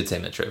 You did say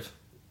midriff.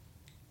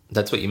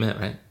 That's what you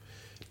meant, right?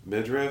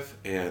 Midriff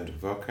and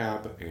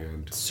vocab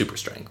and... Super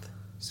strength.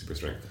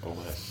 Oh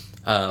my.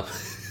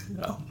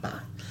 Oh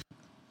my.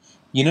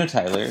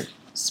 Tyler,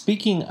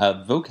 speaking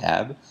of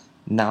vocab,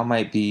 now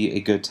might be a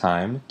good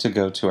time to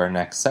go to our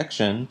next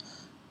section,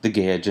 the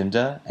gay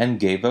agenda and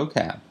gay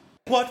vocab.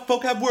 What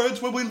vocab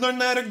words will we learn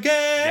that are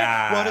gay?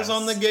 Yes. What is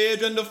on the gay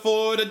agenda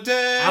for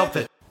today?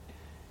 Outfit.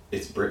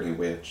 It's Brittany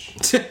Witch.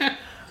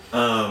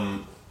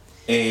 And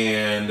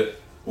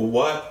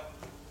what,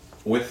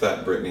 with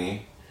that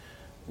Brittany...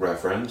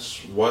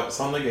 reference, what's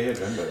on the gay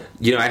agenda?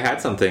 I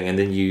had something and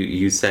then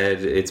you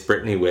said it's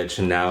Brittany Witch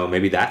and now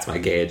maybe that's my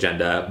gay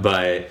agenda,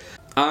 but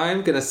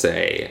I'm gonna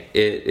say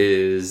it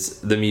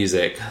is the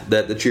music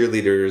that the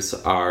cheerleaders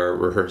are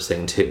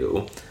rehearsing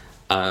to.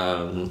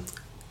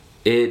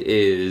 It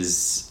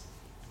is,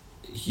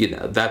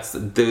 that's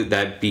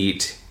that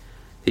beat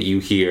that you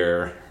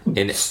hear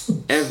in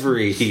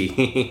every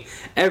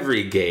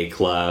gay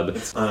club.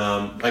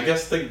 I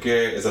guess the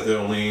gay, is that the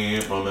only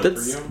moment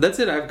for you? That's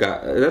it I've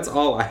got. That's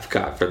all I've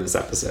got for this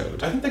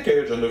episode. I think the gay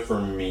agenda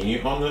for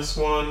me on this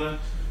one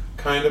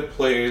kind of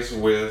plays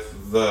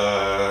with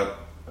the,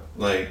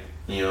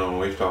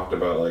 we've talked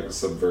about, like,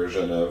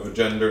 subversion of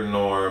gender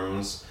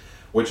norms,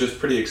 which is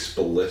pretty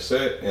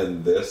explicit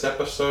in this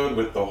episode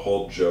with the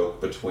whole joke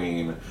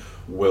between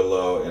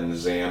Willow and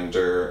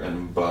Xander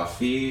and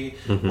Buffy,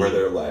 where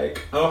they're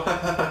like,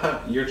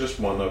 oh, you're just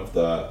one of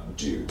the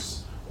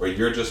dudes, or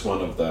you're just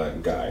one of the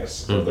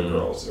guys, or the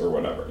girls, or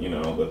whatever,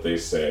 that they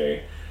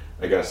say.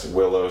 I guess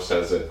Willow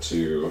says it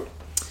to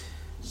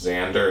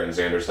Xander, and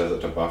Xander says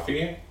it to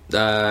Buffy,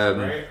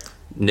 right?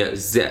 No,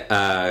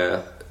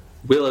 Xander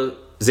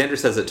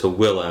says it to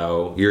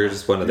Willow, you're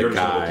just one of the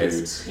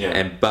guys,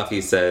 and Buffy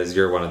says,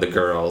 you're one of the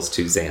girls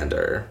to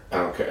Xander.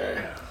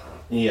 Okay.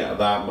 Yeah,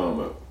 that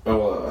moment. Oh,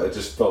 well, it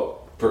just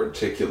felt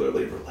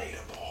particularly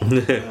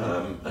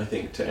relatable. I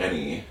think to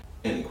any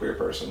queer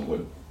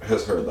person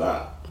has heard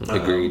that.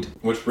 Agreed.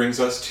 Which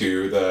brings us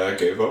to the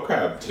gay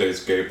vocab.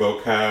 Today's gay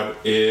vocab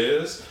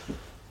is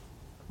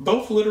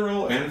both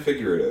literal and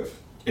figurative.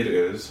 It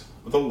is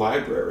the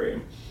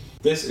library.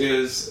 This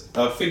is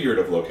a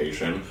figurative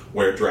location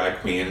where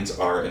drag queens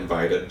are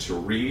invited to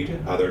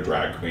read other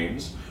drag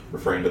queens,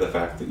 referring to the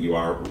fact that you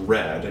are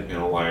read in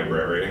a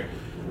library.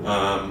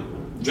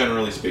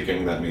 Generally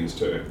speaking, that means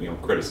to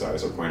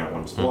criticize or point out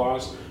one's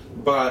flaws.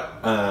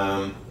 But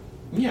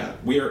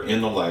we are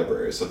in the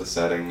library, so the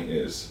setting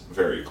is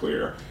very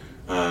clear.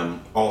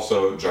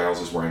 Also,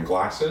 Giles is wearing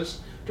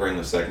glasses during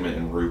the segment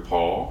in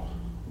RuPaul,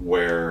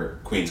 where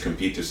queens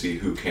compete to see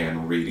who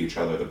can read each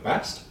other the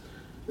best.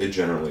 They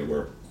generally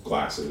wear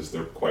glasses.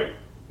 They're quite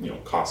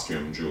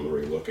costume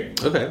jewelry looking.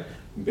 Okay.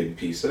 Big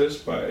pieces,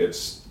 but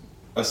it's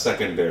a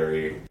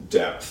secondary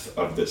depth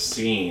of this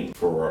scene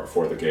for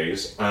the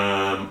gays.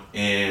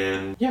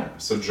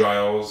 So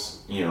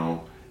Giles,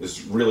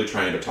 is really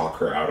trying to talk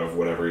her out of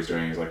whatever he's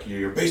doing. He's like,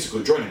 you're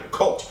basically joining a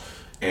cult.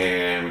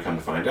 And we come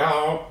to find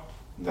out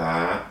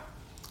that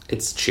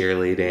it's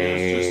cheerleading.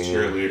 It's just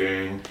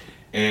cheerleading.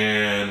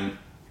 And,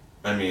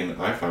 I mean,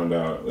 I found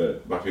out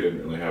that Buffy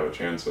didn't really have a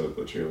chance with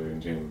the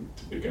cheerleading team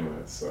to begin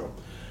with, so.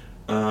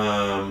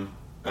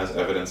 As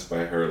evidenced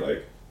by her,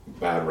 like,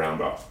 bad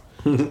round off.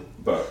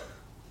 But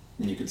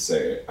you could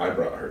say I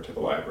brought her to the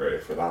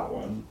library for that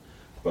one.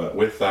 But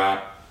with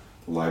that,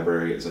 the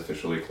library is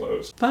officially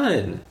closed.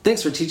 Fun.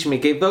 Thanks for teaching me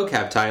gay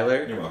vocab,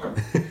 Tyler. You're welcome.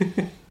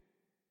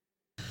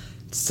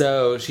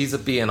 So she's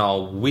being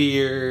all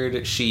weird.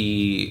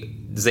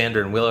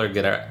 Xander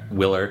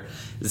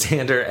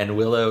and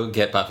Willow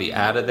get Buffy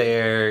out of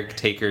there,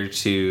 take her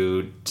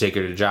to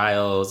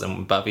Giles,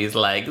 and Buffy's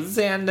like,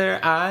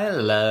 Xander, I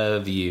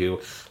love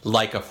you,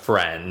 like a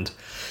friend.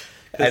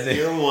 And then,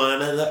 you're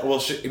one of the... Well,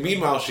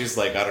 meanwhile, she's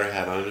like got her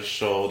head on his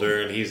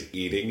shoulder and he's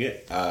eating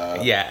it.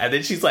 Yeah, and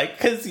then she's like,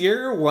 because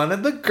you're one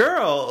of the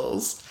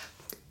girls.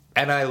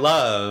 And I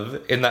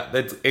love, in that,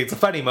 it's a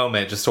funny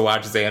moment just to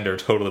watch Xander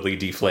totally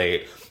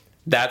deflate.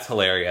 That's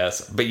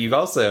hilarious. But you've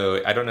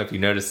also, I don't know if you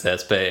noticed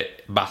this, but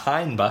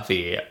behind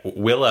Buffy,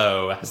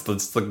 Willow has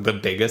the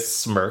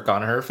biggest smirk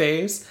on her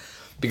face.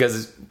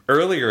 Because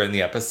earlier in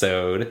the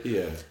episode,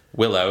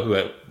 Willow, who,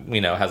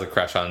 has a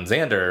crush on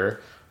Xander...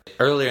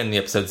 Earlier in the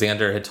episode,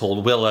 Xander had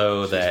told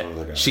Willow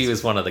that she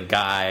was one of the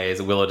guys.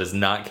 Willow does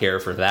not care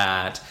for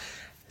that.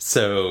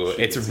 So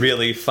it's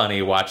really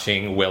funny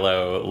watching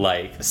Willow,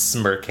 like,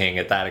 smirking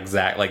at that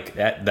exact, like,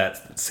 at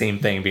that same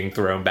thing being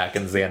thrown back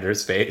in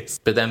Xander's face.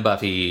 But then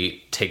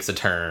Buffy takes a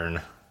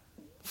turn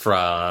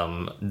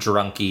from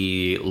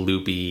drunky,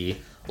 loopy,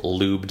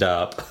 lubed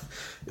up,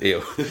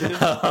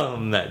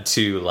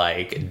 to,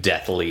 like,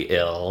 deathly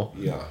ill.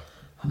 Yeah.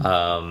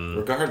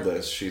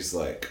 Regardless, she's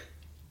like...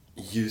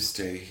 You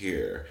stay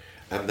here.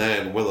 And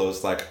then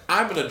Willow's like,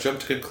 I'm going to jump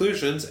to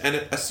conclusions and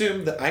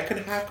assume that I can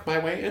hack my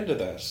way into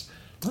this.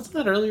 Wasn't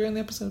that earlier in the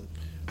episode?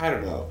 I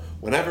don't know.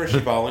 Whenever she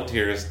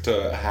volunteers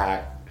to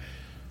hack,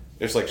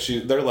 it's like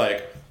they're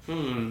like,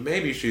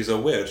 maybe she's a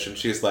witch. And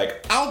she's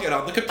like, I'll get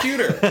on the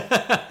computer.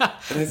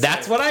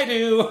 That's what I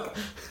do.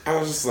 I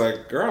was just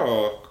like,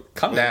 girl.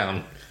 Calm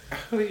down.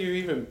 How do you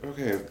even...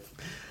 Okay.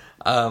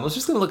 I was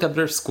just going to look up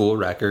her school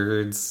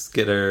records,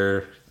 get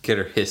her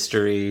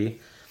history...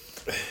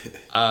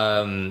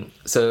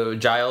 So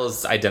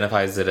Giles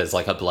identifies it as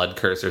like a blood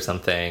curse or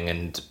something,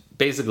 and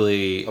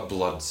basically a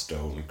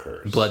bloodstone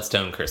curse.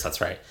 Bloodstone curse, that's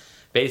right.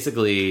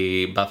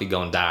 Basically, Buffy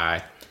gonna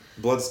die.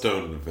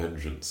 Bloodstone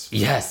vengeance.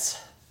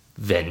 Yes,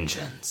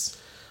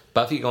 vengeance.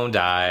 Buffy gonna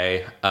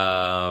die.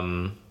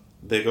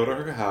 They go to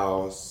her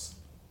house.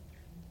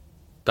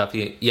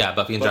 Buffy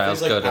and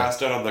Giles like go to...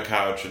 passed out on the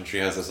couch, and she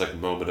has this like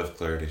moment of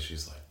clarity.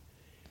 She's like,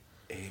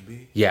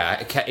 Amy?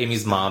 Yeah,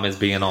 Amy's mom is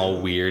being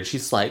all weird.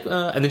 She's like,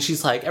 and then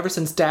she's like, ever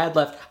since Dad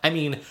left,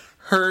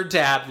 her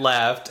dad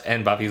left,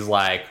 and Buffy's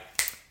like,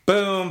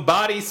 boom,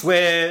 body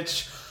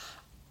switch.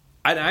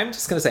 I'm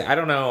just gonna say, I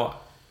don't know,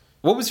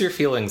 what was your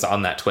feelings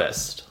on that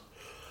twist?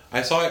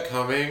 I saw it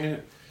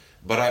coming,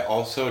 but I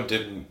also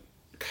didn't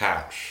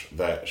catch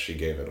that she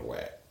gave it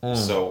away.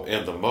 So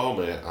in the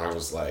moment, I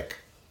was like,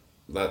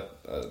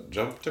 that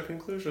jump to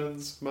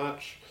conclusions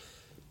much,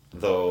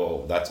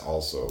 though that's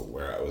also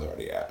where I was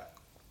already at.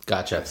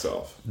 Gotcha.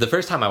 Myself. The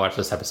first time I watched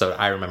this episode,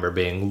 I remember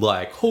being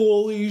like,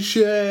 holy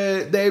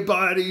shit, they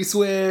body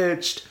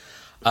switched.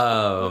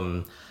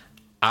 I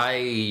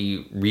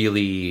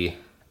really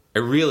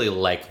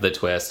like the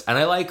twist, and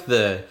I like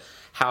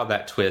how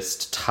that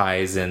twist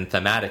ties in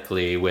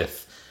thematically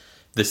with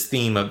this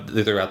theme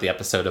throughout the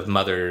episode of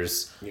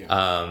mothers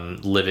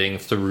living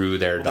through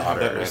their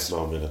daughters. That nice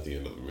moment at the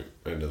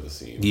end of the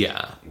scene.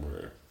 Yeah.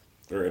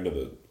 Or end of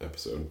the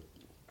episode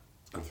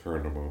with her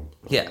and her mom.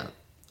 Yeah.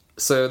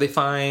 So they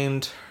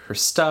find her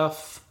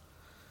stuff.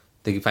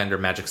 They find her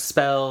magic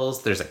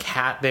spells. There's a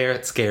cat there.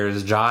 It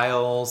scares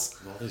Giles.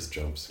 All these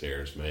jump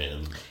scares,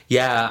 man.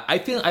 Yeah, I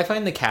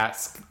find the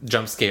cat's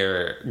jump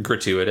scare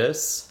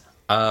gratuitous.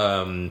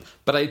 But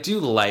I do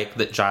like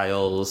that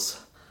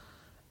Giles,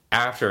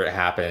 after it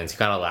happens, he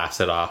kind of laughs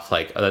it off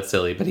like, oh, that's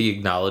silly. But he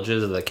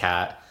acknowledges that the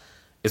cat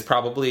is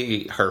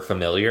probably her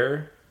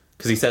familiar.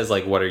 Because he says,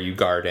 like, what are you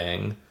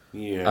guarding?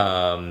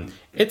 Yeah.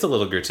 It's a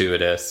little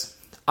gratuitous.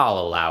 I'll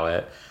allow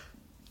it.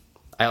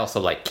 I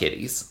also like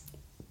kitties.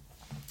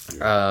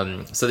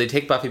 Yeah. So they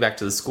take Buffy back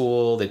to the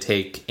school. They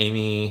take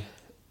Amy,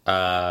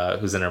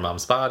 who's in her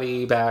mom's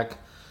body, back.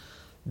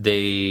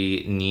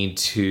 They need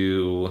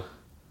to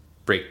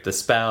break the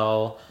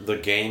spell. The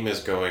game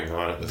is going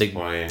on at this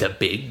point. The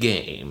big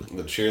game.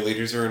 The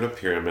cheerleaders are in a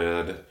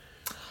pyramid.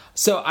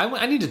 So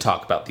I need to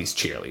talk about these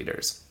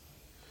cheerleaders.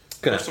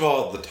 First of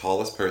all, the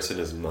tallest person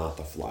is not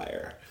the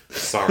flyer.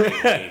 Sorry,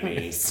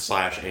 Amy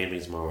 /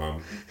 Amy's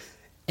mom.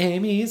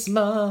 Amy's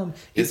mom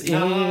is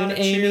in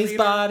Amy's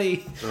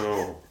body.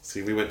 Oh,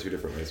 see, we went two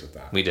different ways with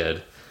that. We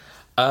did.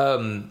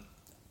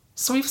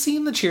 So we've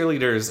seen the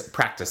cheerleaders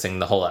practicing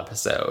the whole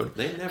episode.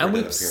 They never and did a we've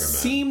pyramid.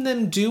 seen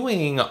them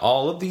doing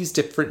all of these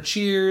different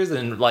cheers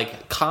and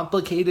like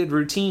complicated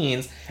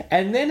routines.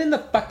 And then in the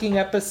fucking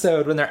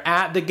episode, when they're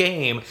at the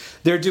game,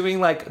 they're doing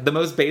like the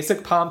most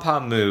basic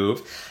pom-pom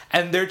move.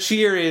 And their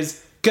cheer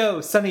is, go,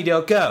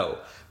 Sunnydale, go.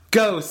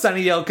 Go,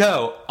 Sunnydale,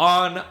 go.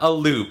 On a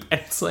loop. And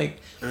it's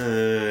like, I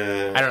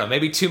don't know,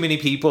 maybe too many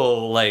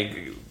people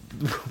like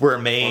were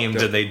maimed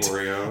and they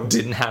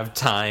didn't have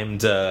time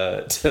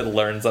to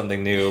learn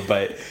something new,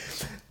 but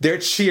their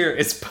cheer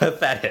is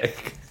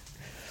pathetic.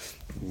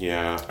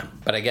 Yeah.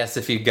 But I guess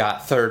if you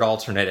got third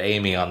alternate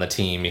Amy on the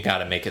team, you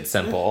gotta make it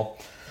simple.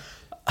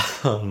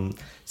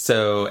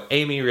 So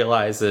Amy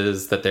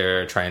realizes that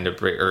they're trying to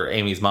break, or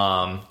Amy's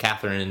mom,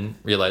 Catherine,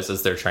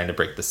 realizes they're trying to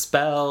break the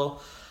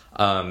spell.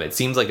 It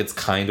seems like it's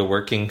kind of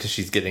working because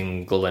she's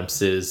getting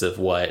glimpses of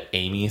what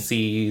Amy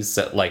sees,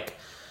 like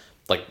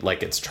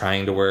it's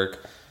trying to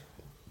work.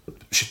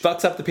 She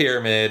fucks up the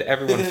pyramid.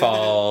 Everyone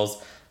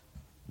falls.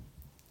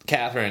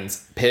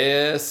 Catherine's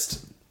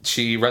pissed.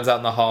 She runs out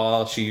in the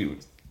hall.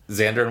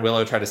 Xander and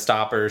Willow try to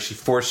stop her. She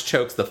force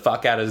chokes the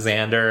fuck out of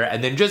Xander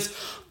and then just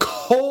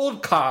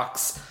cold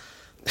cocks.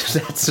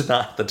 That's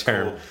not the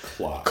term.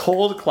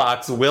 Cold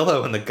clocks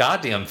Willow in the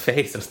goddamn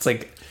face. And it's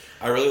like,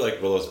 I really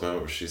like Willow's moment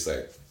where she's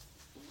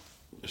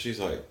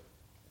like,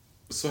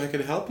 so I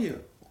can help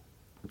you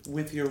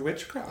with your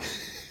witchcraft.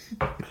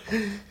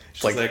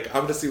 She's like,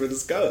 I'm gonna see where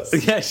this goes.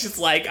 Yeah, she's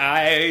like,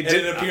 and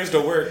it appears to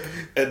work.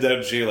 And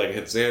then she like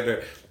hits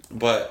Xander.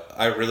 But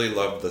I really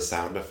love the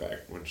sound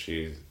effect when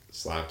she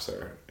slaps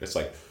her. It's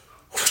like,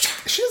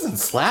 she doesn't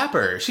slap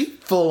her. She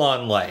full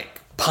on like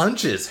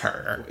punches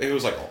her. It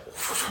was like,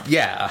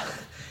 yeah.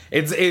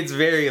 It's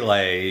very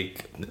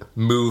like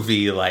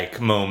movie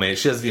like moment.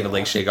 She doesn't even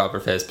like shake off her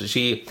fist, but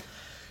she's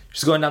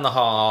going down the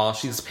hall.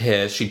 She's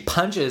pissed. She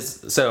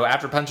punches. So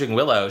after punching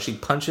Willow, she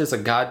punches a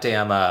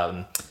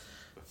goddamn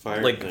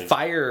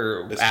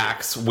fire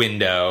axe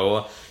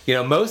window. You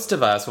know, most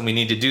of us when we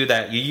need to do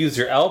that, you use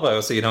your elbow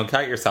so you don't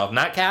cut yourself.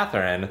 Not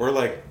Catherine. Or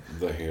like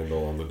the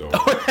handle on the door.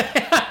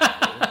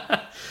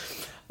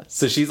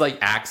 So she's like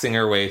axing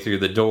her way through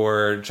the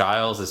door.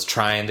 Giles is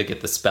trying to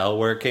get the spell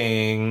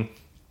working.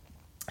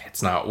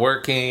 It's not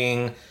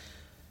working.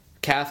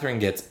 Catherine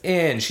gets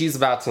in. She's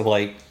about to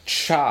like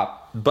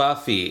chop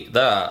Buffy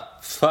the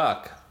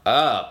fuck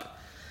up.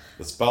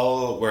 The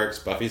spell works.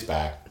 Buffy's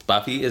back.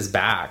 Buffy is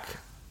back.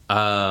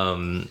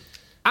 I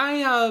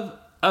have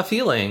a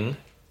feeling,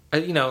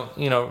 you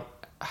know,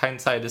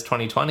 hindsight is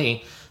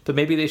 20/20, but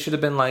maybe they should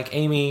have been like,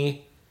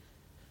 Amy,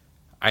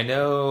 I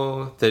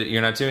know that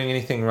you're not doing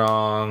anything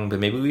wrong, but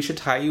maybe we should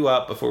tie you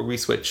up before we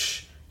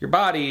switch your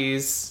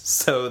bodies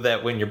so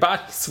that when your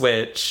bodies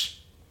switch...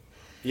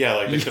 Yeah,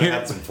 like they could have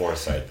had some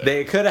foresight there.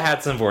 They could have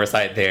had some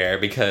foresight there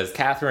because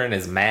Catherine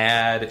is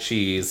mad.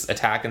 She's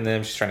attacking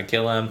them. She's trying to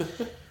kill him.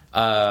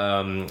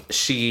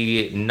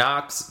 She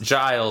knocks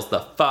Giles the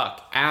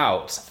fuck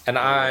out. And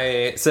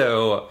I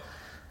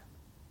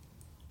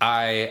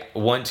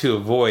want to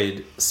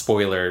avoid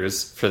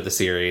spoilers for the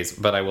series,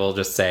 but I will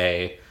just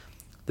say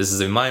this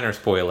is a minor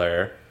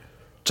spoiler.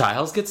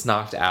 Giles gets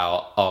knocked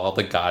out all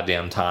the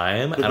goddamn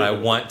time, and I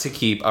want to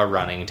keep a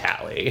running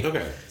tally.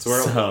 Okay,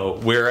 so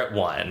we're at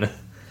 1.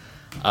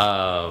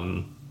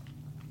 I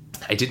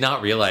did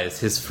not realize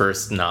his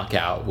first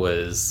knockout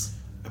was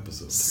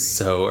episode 3.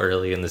 So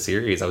early in the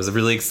series. I was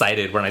really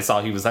excited when I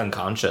saw he was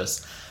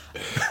unconscious.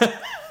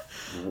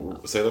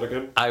 Say that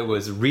again? I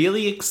was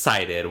really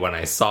excited when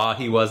I saw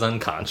he was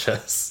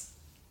unconscious.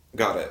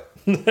 Got it.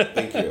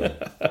 Thank you.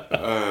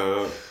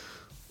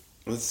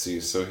 Let's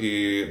see. So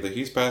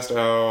he's passed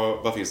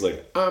out. Buffy's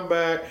like, I'm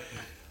back.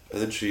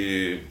 And then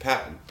she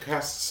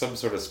casts some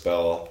sort of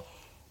spell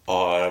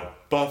on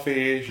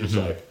Buffy. She's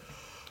like,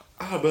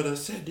 I'm gonna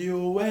send you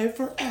away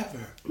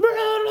forever.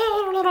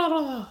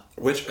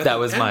 Which at that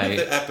was the end of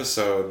the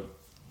episode,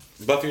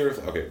 Buffy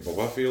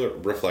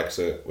reflects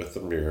it with the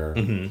mirror,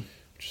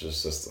 which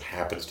just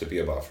happens to be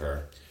above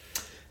her.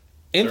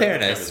 In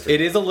fairness,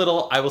 it is a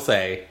little. I will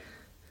say,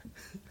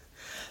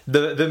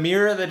 the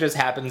mirror that just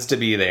happens to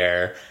be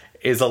there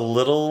is a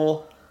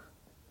little.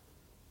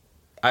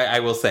 I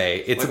will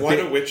say it's like, why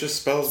do witches'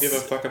 spells give a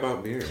fuck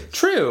about mirrors?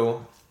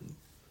 True.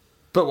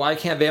 But why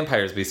can't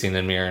vampires be seen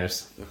in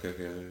mirrors? Okay,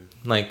 yeah.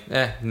 Like,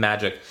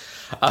 magic.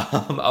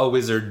 A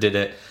wizard did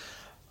it.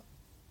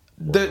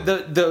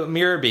 The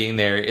mirror being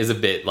there is a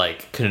bit,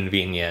 like,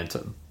 convenient.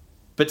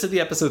 But to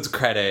the episode's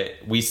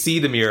credit, we see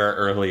the mirror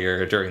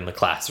earlier during the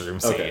classroom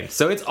scene. Okay.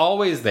 So it's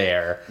always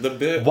there.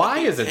 Why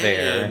is it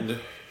there?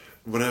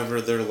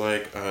 Whenever they're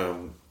like,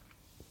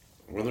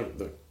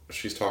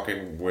 she's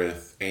talking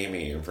with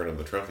Amy in front of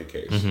the trophy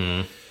case.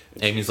 Mm-hmm.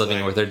 Amy's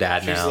living with her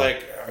dad now. She's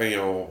like, I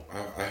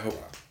hope...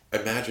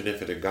 Imagine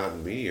if it had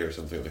gotten me or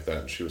something like that.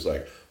 And she was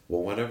like,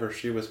 well, whenever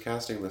she was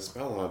casting the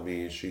spell on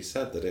me, she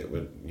said that it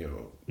would,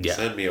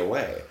 send me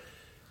away.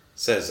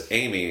 Says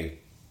Amy,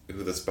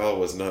 who the spell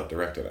was not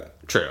directed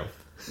at. True.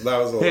 That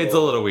was it's a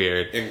little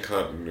weird.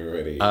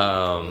 Incontinuity.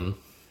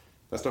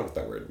 That's not what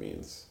that word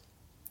means.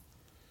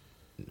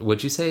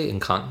 would you say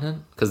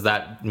incontinent? Because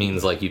that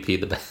means like you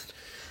peed the bed.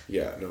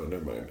 Yeah, no,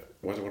 never mind.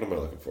 What am I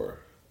looking for?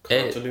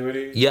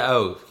 Continuity?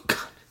 Yeah,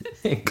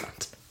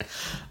 incontinent.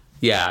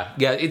 Yeah,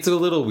 it's a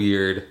little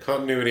weird.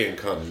 Continuity and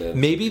continent.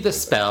 Maybe the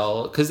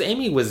spell, because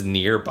Amy was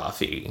near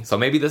Buffy, so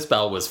maybe the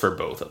spell was for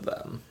both of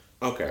them.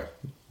 Okay.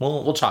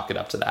 We'll chalk it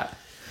up to that.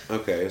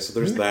 Okay, so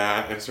there's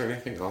that. Is there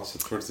anything else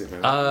towards the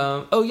end?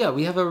 Oh yeah,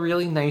 we have a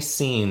really nice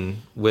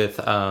scene with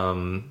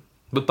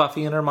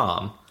Buffy and her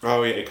mom.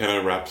 Oh yeah, it kind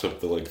of wraps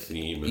up the like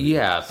theme.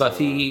 Yeah,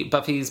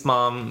 Buffy's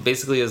mom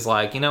basically is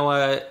like, you know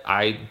what?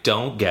 I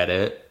don't get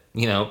it.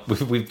 You know,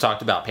 we've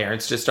talked about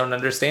parents just don't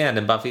understand,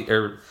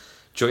 and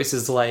Joyce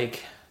is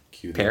like,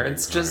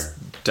 parents just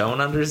don't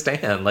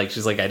understand. Like,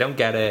 she's like, I don't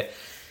get it.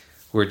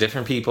 We're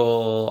different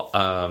people.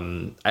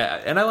 And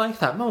I like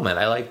that moment.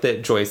 I like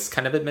that Joyce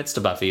kind of admits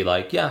to Buffy,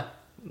 like, yeah,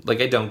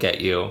 like, I don't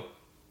get you.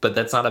 But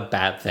that's not a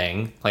bad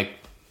thing. Like,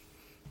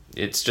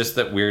 it's just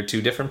that we're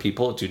two different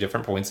people at two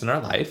different points in our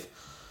life.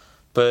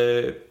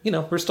 But, you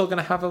know, we're still going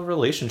to have a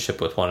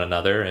relationship with one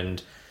another.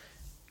 And,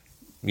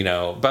 you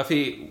know,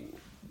 Buffy,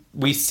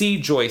 we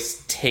see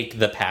Joyce take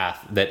the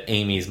path that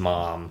Amy's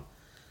mom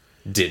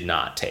did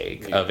not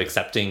take, of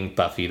accepting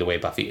Buffy the way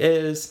Buffy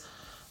is,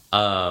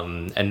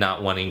 and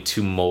not wanting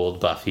to mold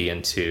Buffy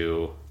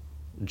into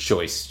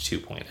Joyce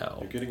 2.0.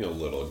 You're getting a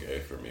little gay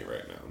for me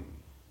right now.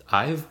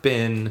 I've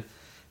been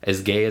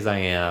as gay as I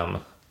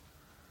am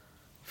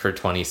for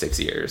 26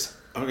 years.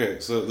 Okay,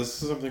 so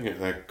this is something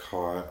I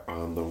caught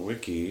on the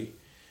wiki,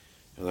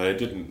 and I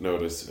didn't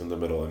notice in the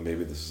middle, and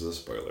maybe this is a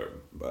spoiler,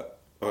 but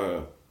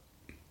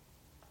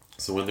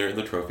so when they're in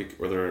the trophy,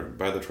 or they're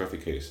by the trophy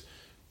case,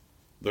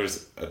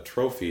 there's a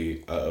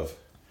trophy of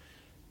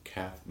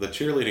the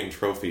cheerleading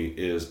trophy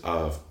is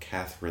of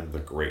Catherine the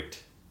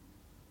Great.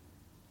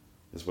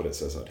 Is what it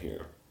says on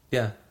here.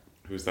 Yeah.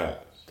 Who's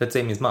that? That's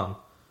Amy's mom.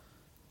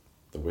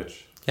 The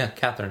witch? Yeah,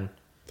 Catherine.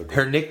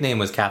 Her nickname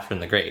was Catherine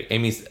the Great.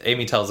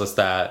 Amy tells us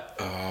that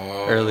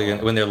earlier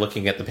when they're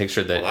looking at the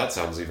picture. That that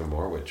sounds even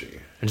more witchy.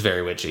 It's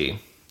very witchy.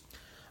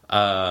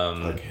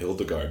 Like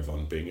Hildegard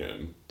von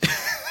Bingen.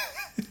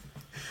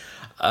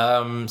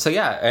 So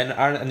yeah,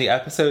 and the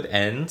episode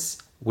ends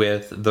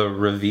with the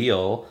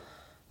reveal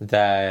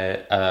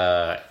that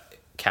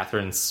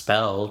Catherine's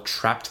spell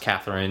trapped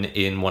Catherine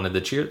in one of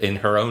in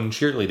her own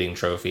cheerleading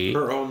trophy.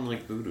 Her own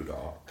like voodoo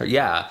doll.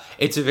 Yeah,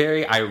 it's a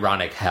very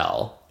ironic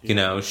hell. Yeah. You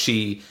know,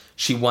 she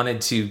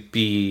wanted to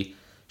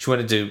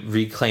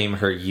reclaim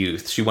her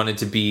youth. She wanted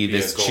to be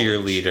this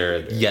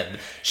cheerleader. Yeah,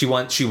 she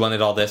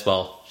wanted all this.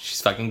 Well,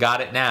 she's fucking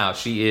got it now.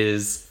 She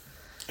is.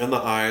 And the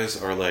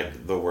eyes are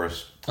like the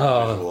worst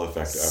visual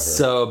effect ever.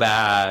 So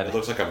bad. It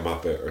looks like a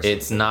Muppet or something.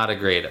 It's not a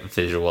great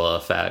visual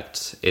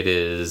effect. It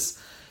is,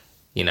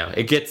 you know,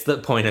 it gets the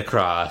point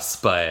across,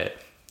 but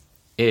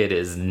it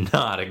is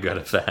not a good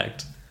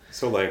effect.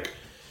 So, like,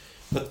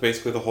 that's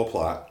basically the whole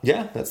plot.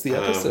 Yeah, that's the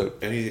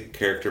episode. Any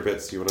character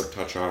bits you want to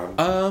touch on?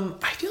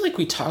 I feel like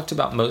we talked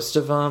about most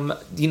of them.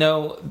 You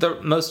know,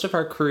 most of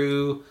our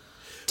crew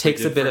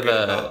takes a bit of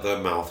about the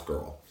mouth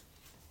girl.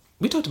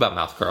 We talked about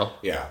Mouth Girl.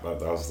 Yeah,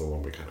 but that was the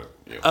one we kind of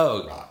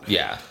forgot.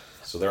 Yeah.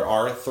 So there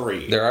are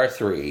three.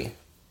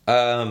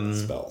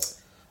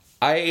 Spells.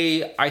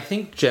 I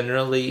think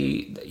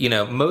generally, you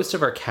know, most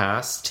of our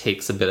cast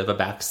takes a bit of a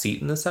back seat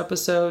in this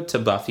episode to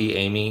Buffy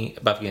and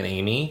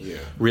Amy. Yeah.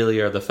 Really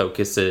are the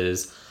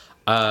focuses.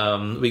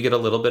 We get a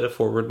little bit of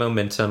forward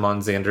momentum on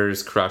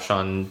Xander's crush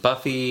on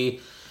Buffy.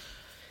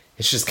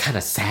 It's just kind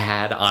of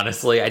sad,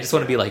 honestly. I just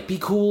want to be like, be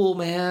cool,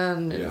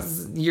 man. Yeah.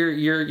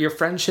 Your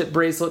friendship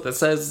bracelet that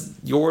says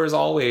yours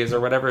always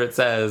or whatever it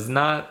says,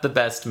 not the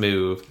best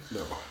move.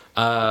 No.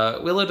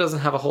 Willow doesn't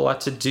have a whole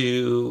lot to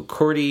do.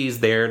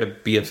 Cordy's there to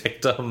be a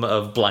victim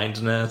of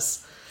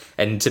blindness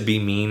and to be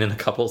mean in a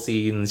couple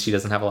scenes. She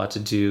doesn't have a lot to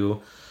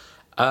do.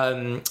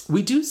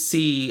 We do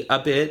see a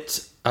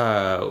bit.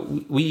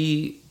 One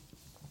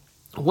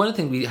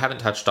thing we haven't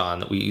touched on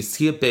that we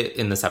see a bit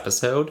in this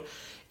episode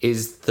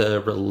is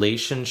the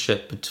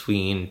relationship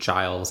between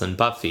Giles and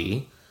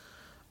Buffy.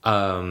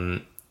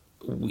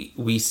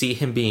 We see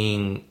him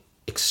being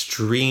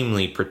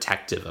extremely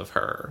protective of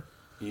her.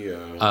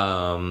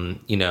 Yeah.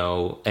 You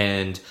know,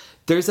 and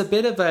there's a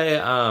bit of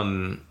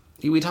a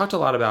we talked a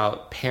lot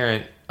about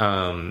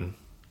parent-child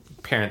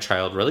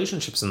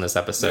relationships in this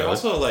episode. They're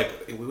also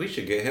like, we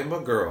should get him a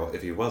girl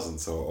if he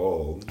wasn't so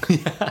old. Yeah.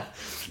 I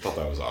thought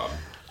that was odd.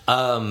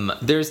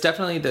 There's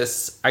definitely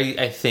this,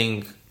 I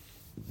think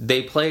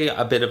they play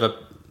a bit of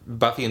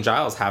Buffy and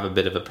Giles have a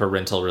bit of a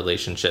parental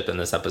relationship in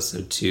this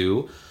episode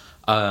too.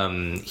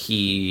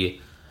 He's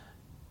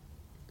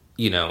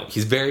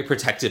very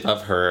protective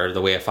of her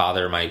the way a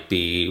father might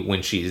be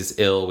when she's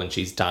ill, when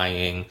she's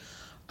dying.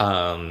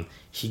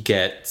 He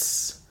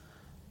gets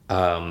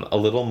a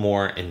little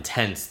more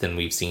intense than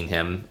we've seen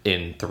him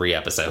in 3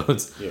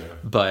 episodes. Yeah.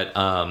 But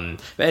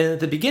at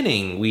the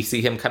beginning, we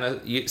see him kind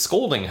of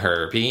scolding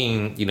her,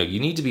 being, you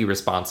need to be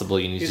responsible,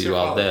 you need to do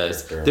all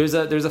this.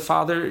 Character. There's a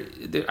father.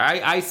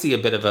 I see a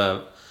bit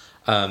of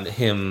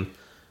him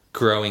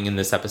growing in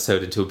this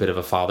episode into a bit of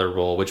a father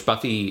role, which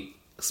Buffy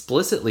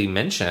explicitly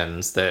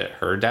mentions that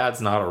her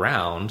dad's not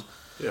around.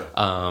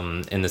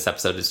 Yeah. In this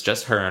episode, it's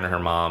just her and her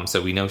mom,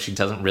 so we know she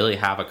doesn't really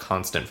have a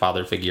constant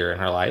father figure in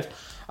her life.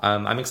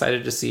 I'm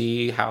excited to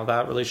see how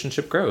that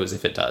relationship grows,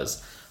 if it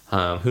does.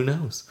 Who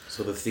knows?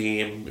 So the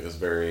theme is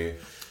very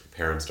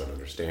parents don't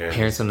understand.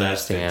 Parents don't That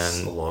understand.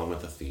 fits along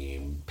with the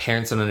theme.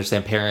 Parents don't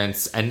understand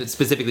parents, and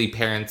specifically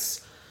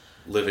parents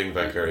Living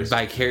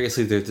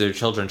vicariously through their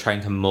children, trying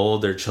to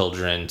mold their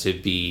children to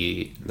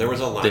be There was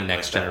a line the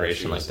next like that where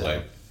generation she like was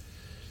that.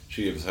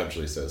 She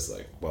essentially says,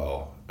 like,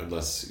 well,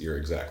 unless you're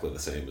exactly the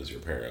same as your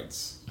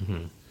parents,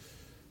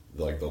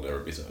 like, they'll never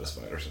be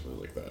satisfied or something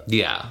like that.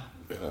 Yeah.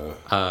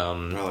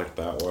 I like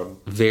that one.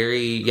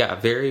 Very,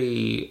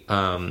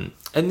 and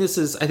this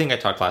is, I think I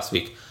talked last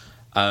week,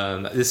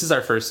 this is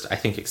our first, I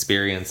think,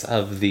 experience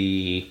of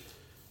the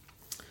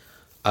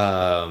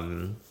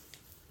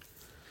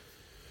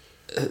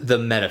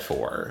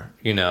metaphor,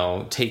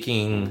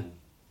 taking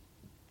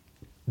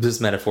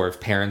this metaphor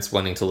of parents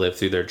wanting to live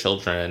through their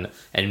children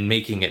and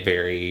making it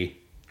very,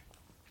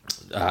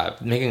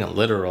 making it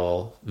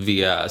literal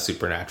via a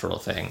supernatural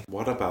thing.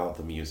 What about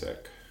the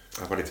music?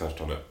 I've already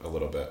touched on it a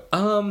little bit.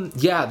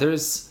 Yeah, I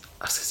was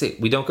gonna say,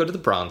 we don't go to the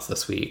Bronze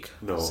this week.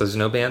 No. So there's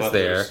no bands But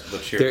there.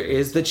 there's the There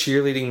is the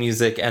cheerleading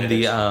music and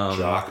the,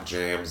 Jock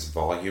Jams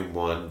Volume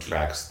 1,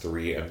 Tracks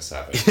 3 and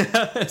 7.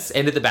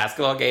 end of the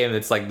basketball game,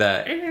 it's like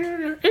the,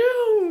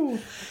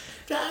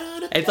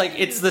 it's like,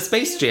 it's the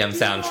Space Jam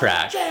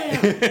soundtrack.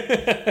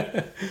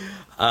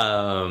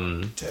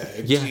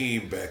 Tag Yeah.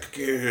 team back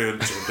again.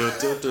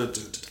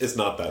 It's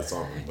not that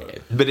song, but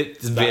But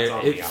it's very,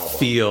 on the it album.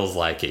 feels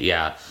like it,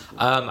 yeah.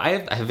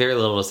 I have very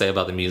little to say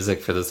about the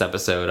music for this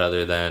episode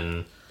other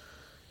than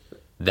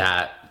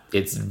that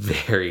it's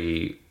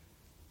very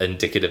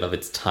indicative of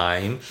its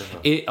time.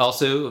 It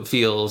also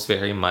feels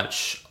very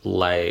much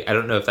like, I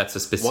don't know if that's a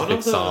one specific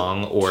of the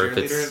song or if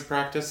cheerleader it's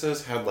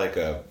practices had like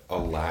a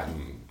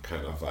Latin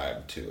kind of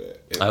vibe to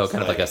it. It oh, was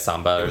kind of like a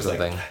samba it or was like,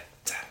 something.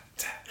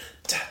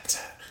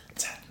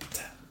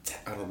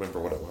 I don't remember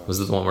what it was. Was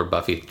it the one where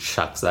Buffy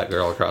chucks that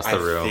girl across the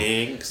room? I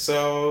think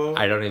so.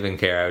 I don't even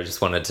care. I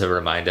just wanted to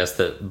remind us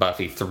that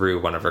Buffy threw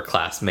one of her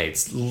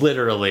classmates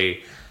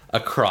literally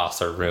across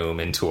her room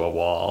into a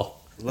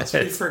wall. Lest we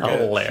It's forget,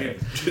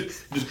 hilarious. she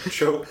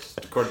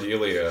choked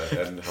Cordelia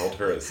and held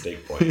her at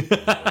stake point.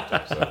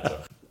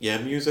 Yeah,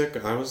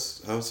 music. I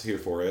was here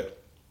for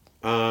it.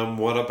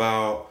 What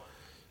about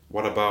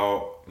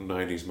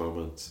 90s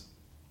moments?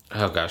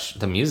 Oh gosh,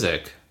 the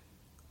music.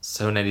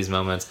 So 90s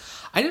moments.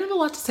 I didn't have a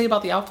lot to say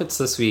about the outfits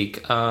this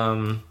week.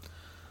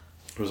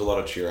 There was a lot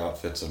of cheer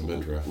outfits and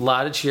midriff. A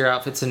lot of cheer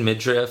outfits in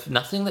midriff.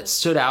 Nothing that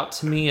stood out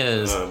to me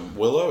as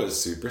Willow is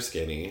super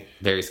skinny.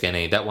 very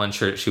skinny. That one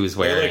shirt she was They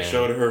wearing. like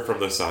showed her from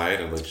the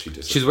side and like she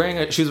just. She was wearing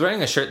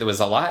a shirt that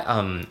was a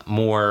lot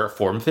more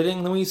form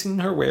fitting than we've seen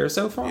her wear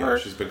so far. Yeah,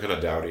 she's been kind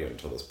of dowdy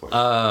until this point.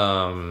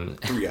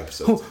 3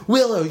 episodes.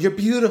 Willow, you're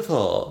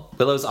beautiful.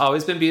 Willow's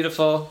always been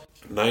beautiful.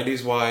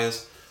 90s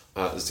wise,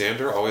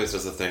 Xander always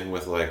does the thing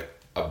with like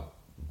a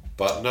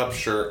button-up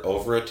shirt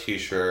over a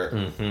t-shirt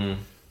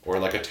or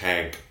like a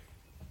tank,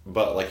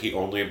 but like he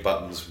only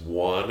buttons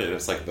one and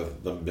it's like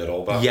the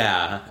middle button.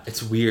 Yeah,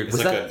 it's weird. It's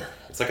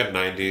like a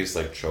 90s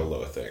like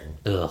cholo thing.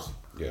 Ugh,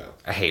 Yeah.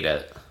 I hate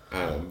it.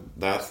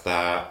 That's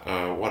that.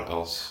 What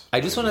else?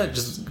 I just want to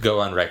just go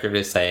on record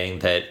as saying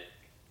that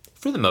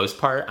for the most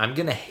part, I'm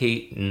going to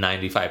hate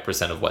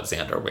 95% of what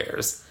Xander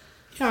wears.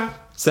 Yeah.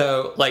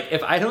 So, like,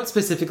 if I don't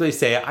specifically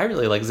say I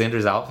really like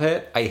Xander's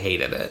outfit, I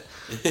hated it.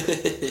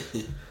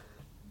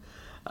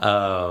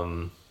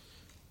 Oh,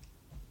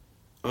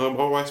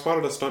 I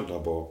spotted a stunt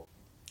double.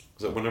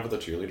 Is it whenever the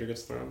cheerleader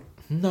gets thrown?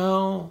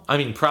 No. I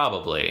mean,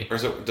 probably. Or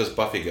does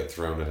Buffy get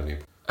thrown at any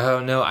point? Oh,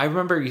 no. I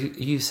remember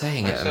you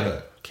saying it. I said I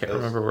it. can't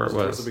remember where it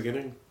Towards was. the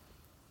beginning?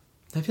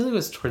 I feel like it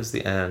was towards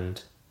the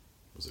end.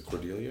 Was it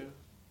Cordelia?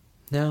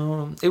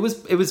 No. It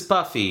was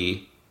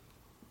Buffy.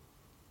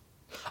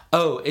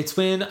 Oh, it's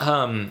when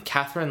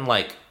Catherine,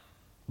 like,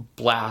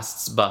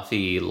 blasts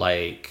Buffy,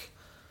 like,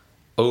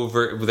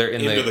 over... They're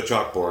in Into the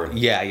chalkboard.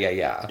 Yeah.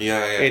 Yeah.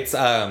 It's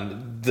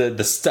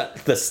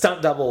the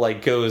stunt double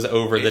like goes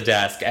over the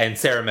desk, and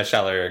Sarah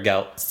Michelle Gellar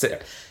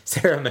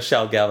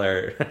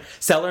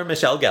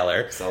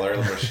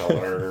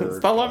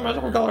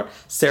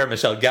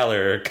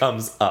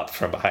comes up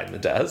from behind the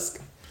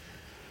desk.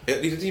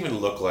 It didn't even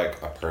look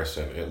like a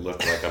person. It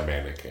looked like a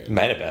mannequin.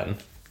 Might have been.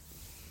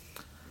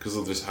 Because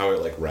of just how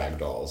it like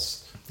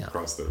ragdolls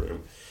across the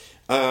room.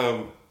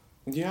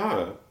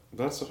 Yeah,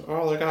 that's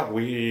all I got.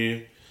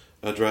 We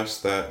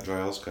addressed that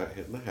Giles got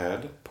hit in the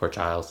head. Poor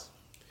Giles.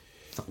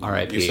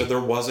 R.I.P. You said there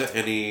wasn't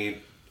any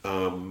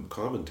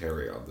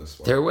commentary on this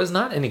one. There was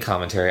not any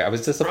commentary. I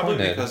was disappointed.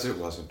 Probably because it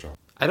wasn't Giles.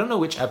 I don't know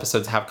which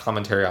episodes have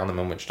commentary on them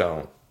and which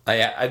don't.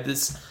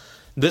 This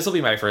will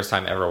be my first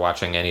time ever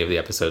watching any of the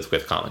episodes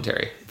with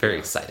commentary. Very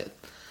excited.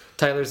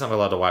 Tyler's not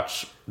allowed to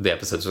watch the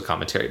episodes with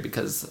commentary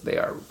because they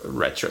are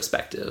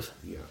retrospective.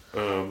 Yeah.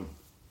 So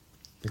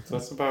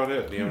that's about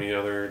it. Do you have any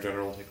other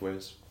general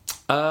takeaways?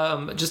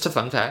 Just a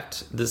fun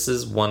fact. This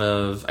is one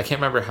of, I can't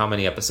remember how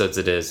many episodes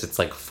it is. It's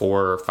like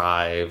 4 or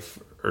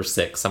 5 or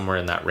 6, somewhere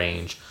in that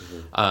range.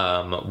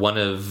 One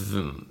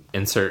of,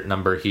 insert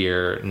number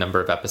here, number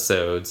of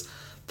episodes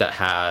that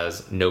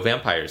has no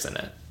vampires in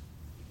it.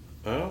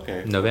 Oh,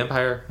 okay. No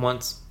vampire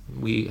once.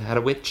 We had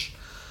a witch.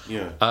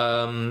 Yeah.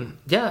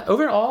 Yeah,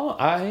 overall,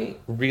 I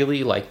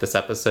really like this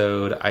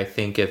episode. I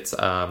think it's,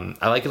 I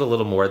like it a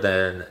little more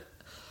than,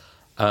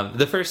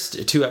 the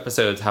first 2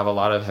 episodes have a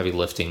lot of heavy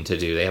lifting to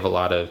do. They have a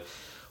lot of,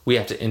 we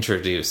have to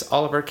introduce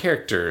all of our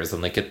characters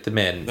and like get them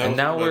in. That and was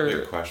now one of the we're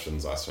big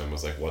questions last time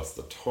was like, what's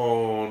the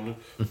tone?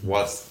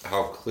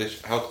 How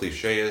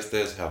cliche is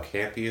this? How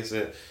campy is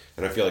it?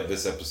 And I feel like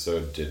this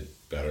episode did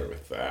better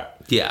with that.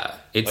 yeah,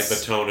 it's Like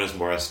the tone is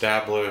more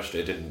established.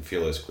 It didn't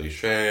feel as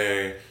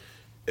cliche.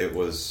 It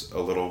was a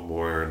little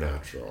more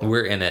natural.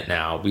 we're in it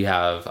now. We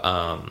have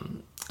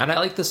and I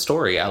like the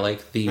story. I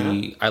like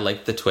the I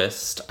like the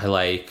twist. I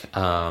like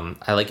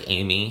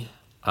Amy,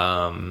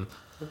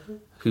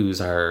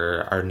 who's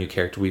our new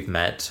character we've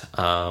met.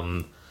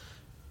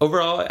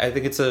 Overall, I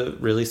think it's a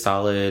really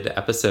solid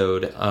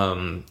episode,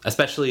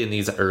 especially in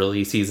these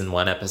early season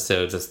 1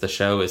 episodes as the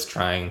show is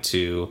trying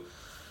to,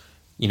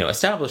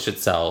 establish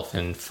itself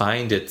and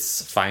find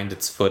its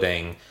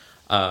footing.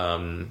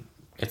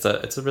 It's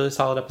a really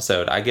solid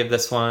episode. I give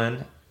this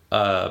one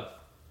a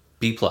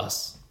B+.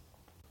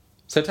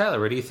 So Tyler,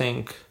 where do you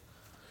think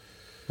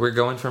we're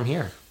going from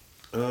here?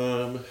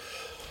 I'm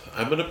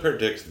gonna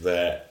predict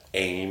that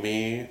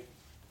Amy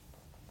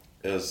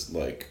is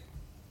like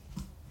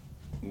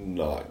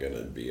not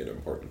gonna be an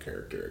important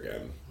character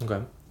again.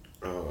 Okay.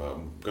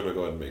 I'm gonna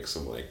go ahead and make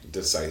some like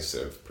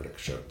decisive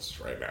predictions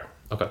right now.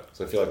 Okay.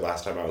 So I feel like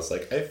last time I was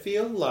like, I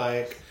feel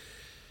like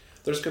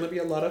there's gonna be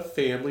a lot of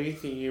family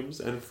themes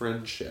and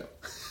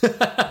friendship.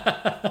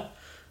 But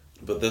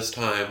this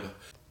time,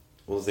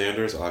 well,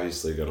 Xander's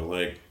obviously gonna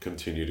like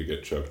continue to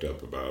get choked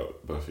up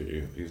about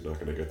Buffy. He's not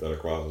gonna get that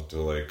across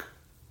until like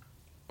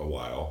a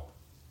while.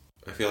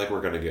 I feel like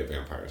we're gonna get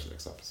vampires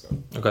next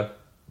episode. Okay.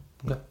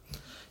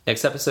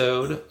 Next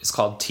episode is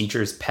called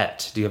Teacher's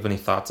Pet. Do you have any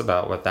thoughts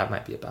about what that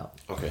might be about?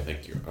 Okay,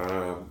 thank you.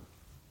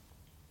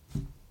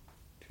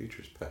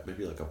 Teacher's pet,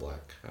 maybe like a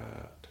black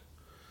cat.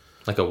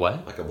 Like a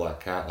what? Like a black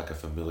cat, like a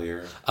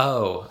familiar.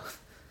 Oh.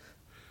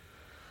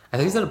 I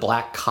think he said a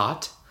black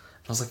cot.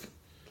 I was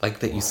like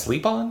that you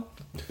sleep on?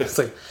 It's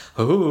like,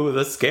 ooh,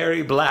 the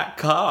scary black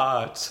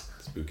cot.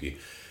 Spooky.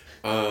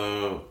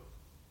 Or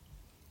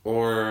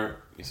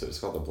you said it's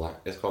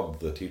called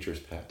the Teacher's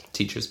Pet.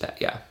 Teacher's Pet,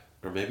 yeah.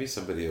 Or maybe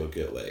somebody will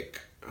get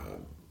like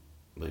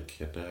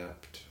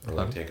kidnapped or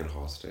like taken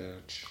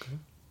hostage. Okay.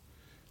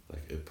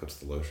 Like it puts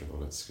the lotion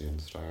on its skin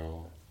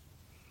style.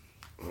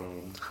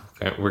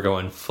 Okay, we're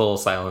going full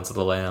Silence of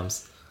the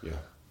Lambs. Yeah.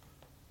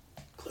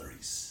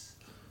 Clarice.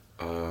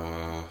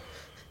 Yeah.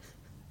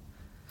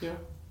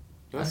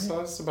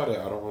 That's about it.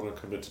 I don't want to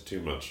commit to too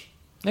much.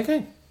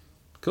 Okay,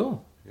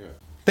 cool. Yeah.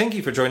 Thank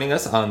you for joining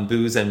us on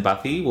Booze and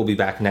Buffy. We'll be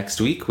back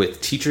next week with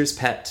Teacher's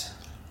Pet.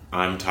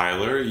 I'm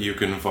Tyler. You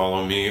can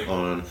follow me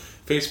on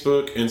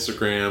Facebook,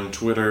 Instagram,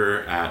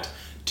 Twitter at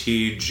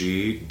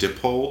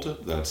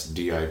TGDippold. That's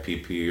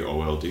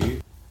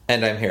DIPPOLD.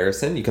 And I'm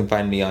Harrison. You can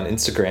find me on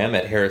Instagram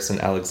at Harrison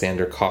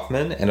Alexander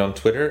Kaufman and on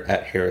Twitter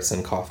at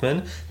Harrison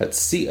Kaufman. That's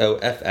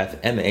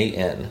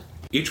COFFMAN.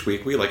 Each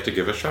week we like to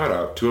give a shout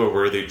out to a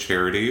worthy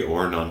charity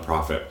or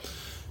nonprofit.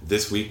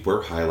 This week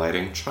we're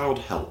highlighting Child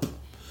Help.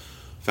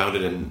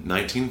 Founded in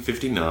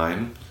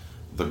 1959,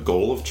 the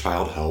goal of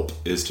Child Help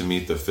is to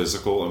meet the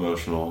physical,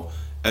 emotional,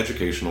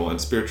 educational,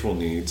 and spiritual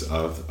needs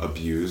of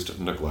abused,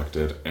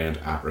 neglected, and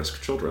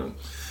at-risk children.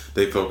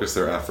 They focus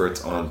their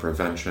efforts on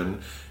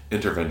prevention,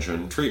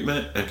 intervention,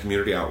 treatment, and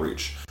community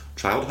outreach.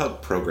 Child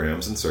Help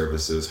programs and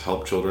services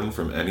help children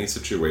from any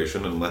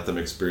situation and let them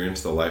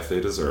experience the life they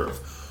deserve,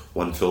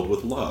 one filled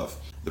with love.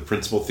 The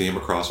principal theme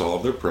across all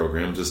of their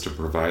programs is to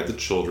provide the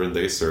children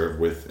they serve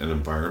with an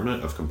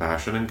environment of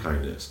compassion and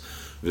kindness.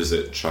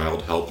 Visit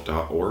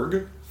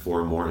childhelp.org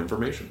for more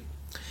information.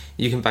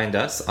 You can find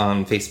us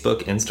on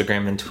Facebook,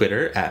 Instagram, and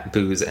Twitter at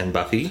Booze and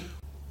Buffy.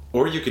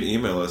 Or you can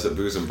email us at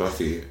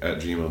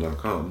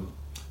boozeandbuffy@gmail.com.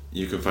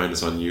 You can find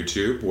us on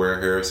YouTube,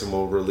 where Harrison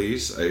will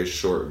release a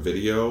short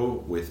video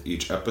with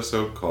each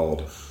episode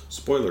called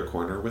Spoiler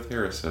Corner with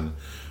Harrison,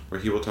 where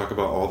he will talk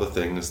about all the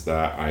things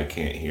that I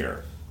can't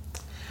hear.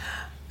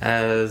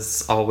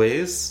 As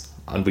always,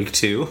 on week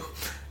 2,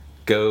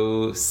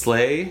 go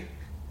slay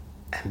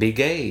and be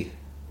gay.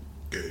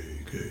 Gay,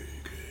 gay,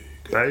 gay,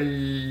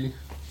 gay. Bye.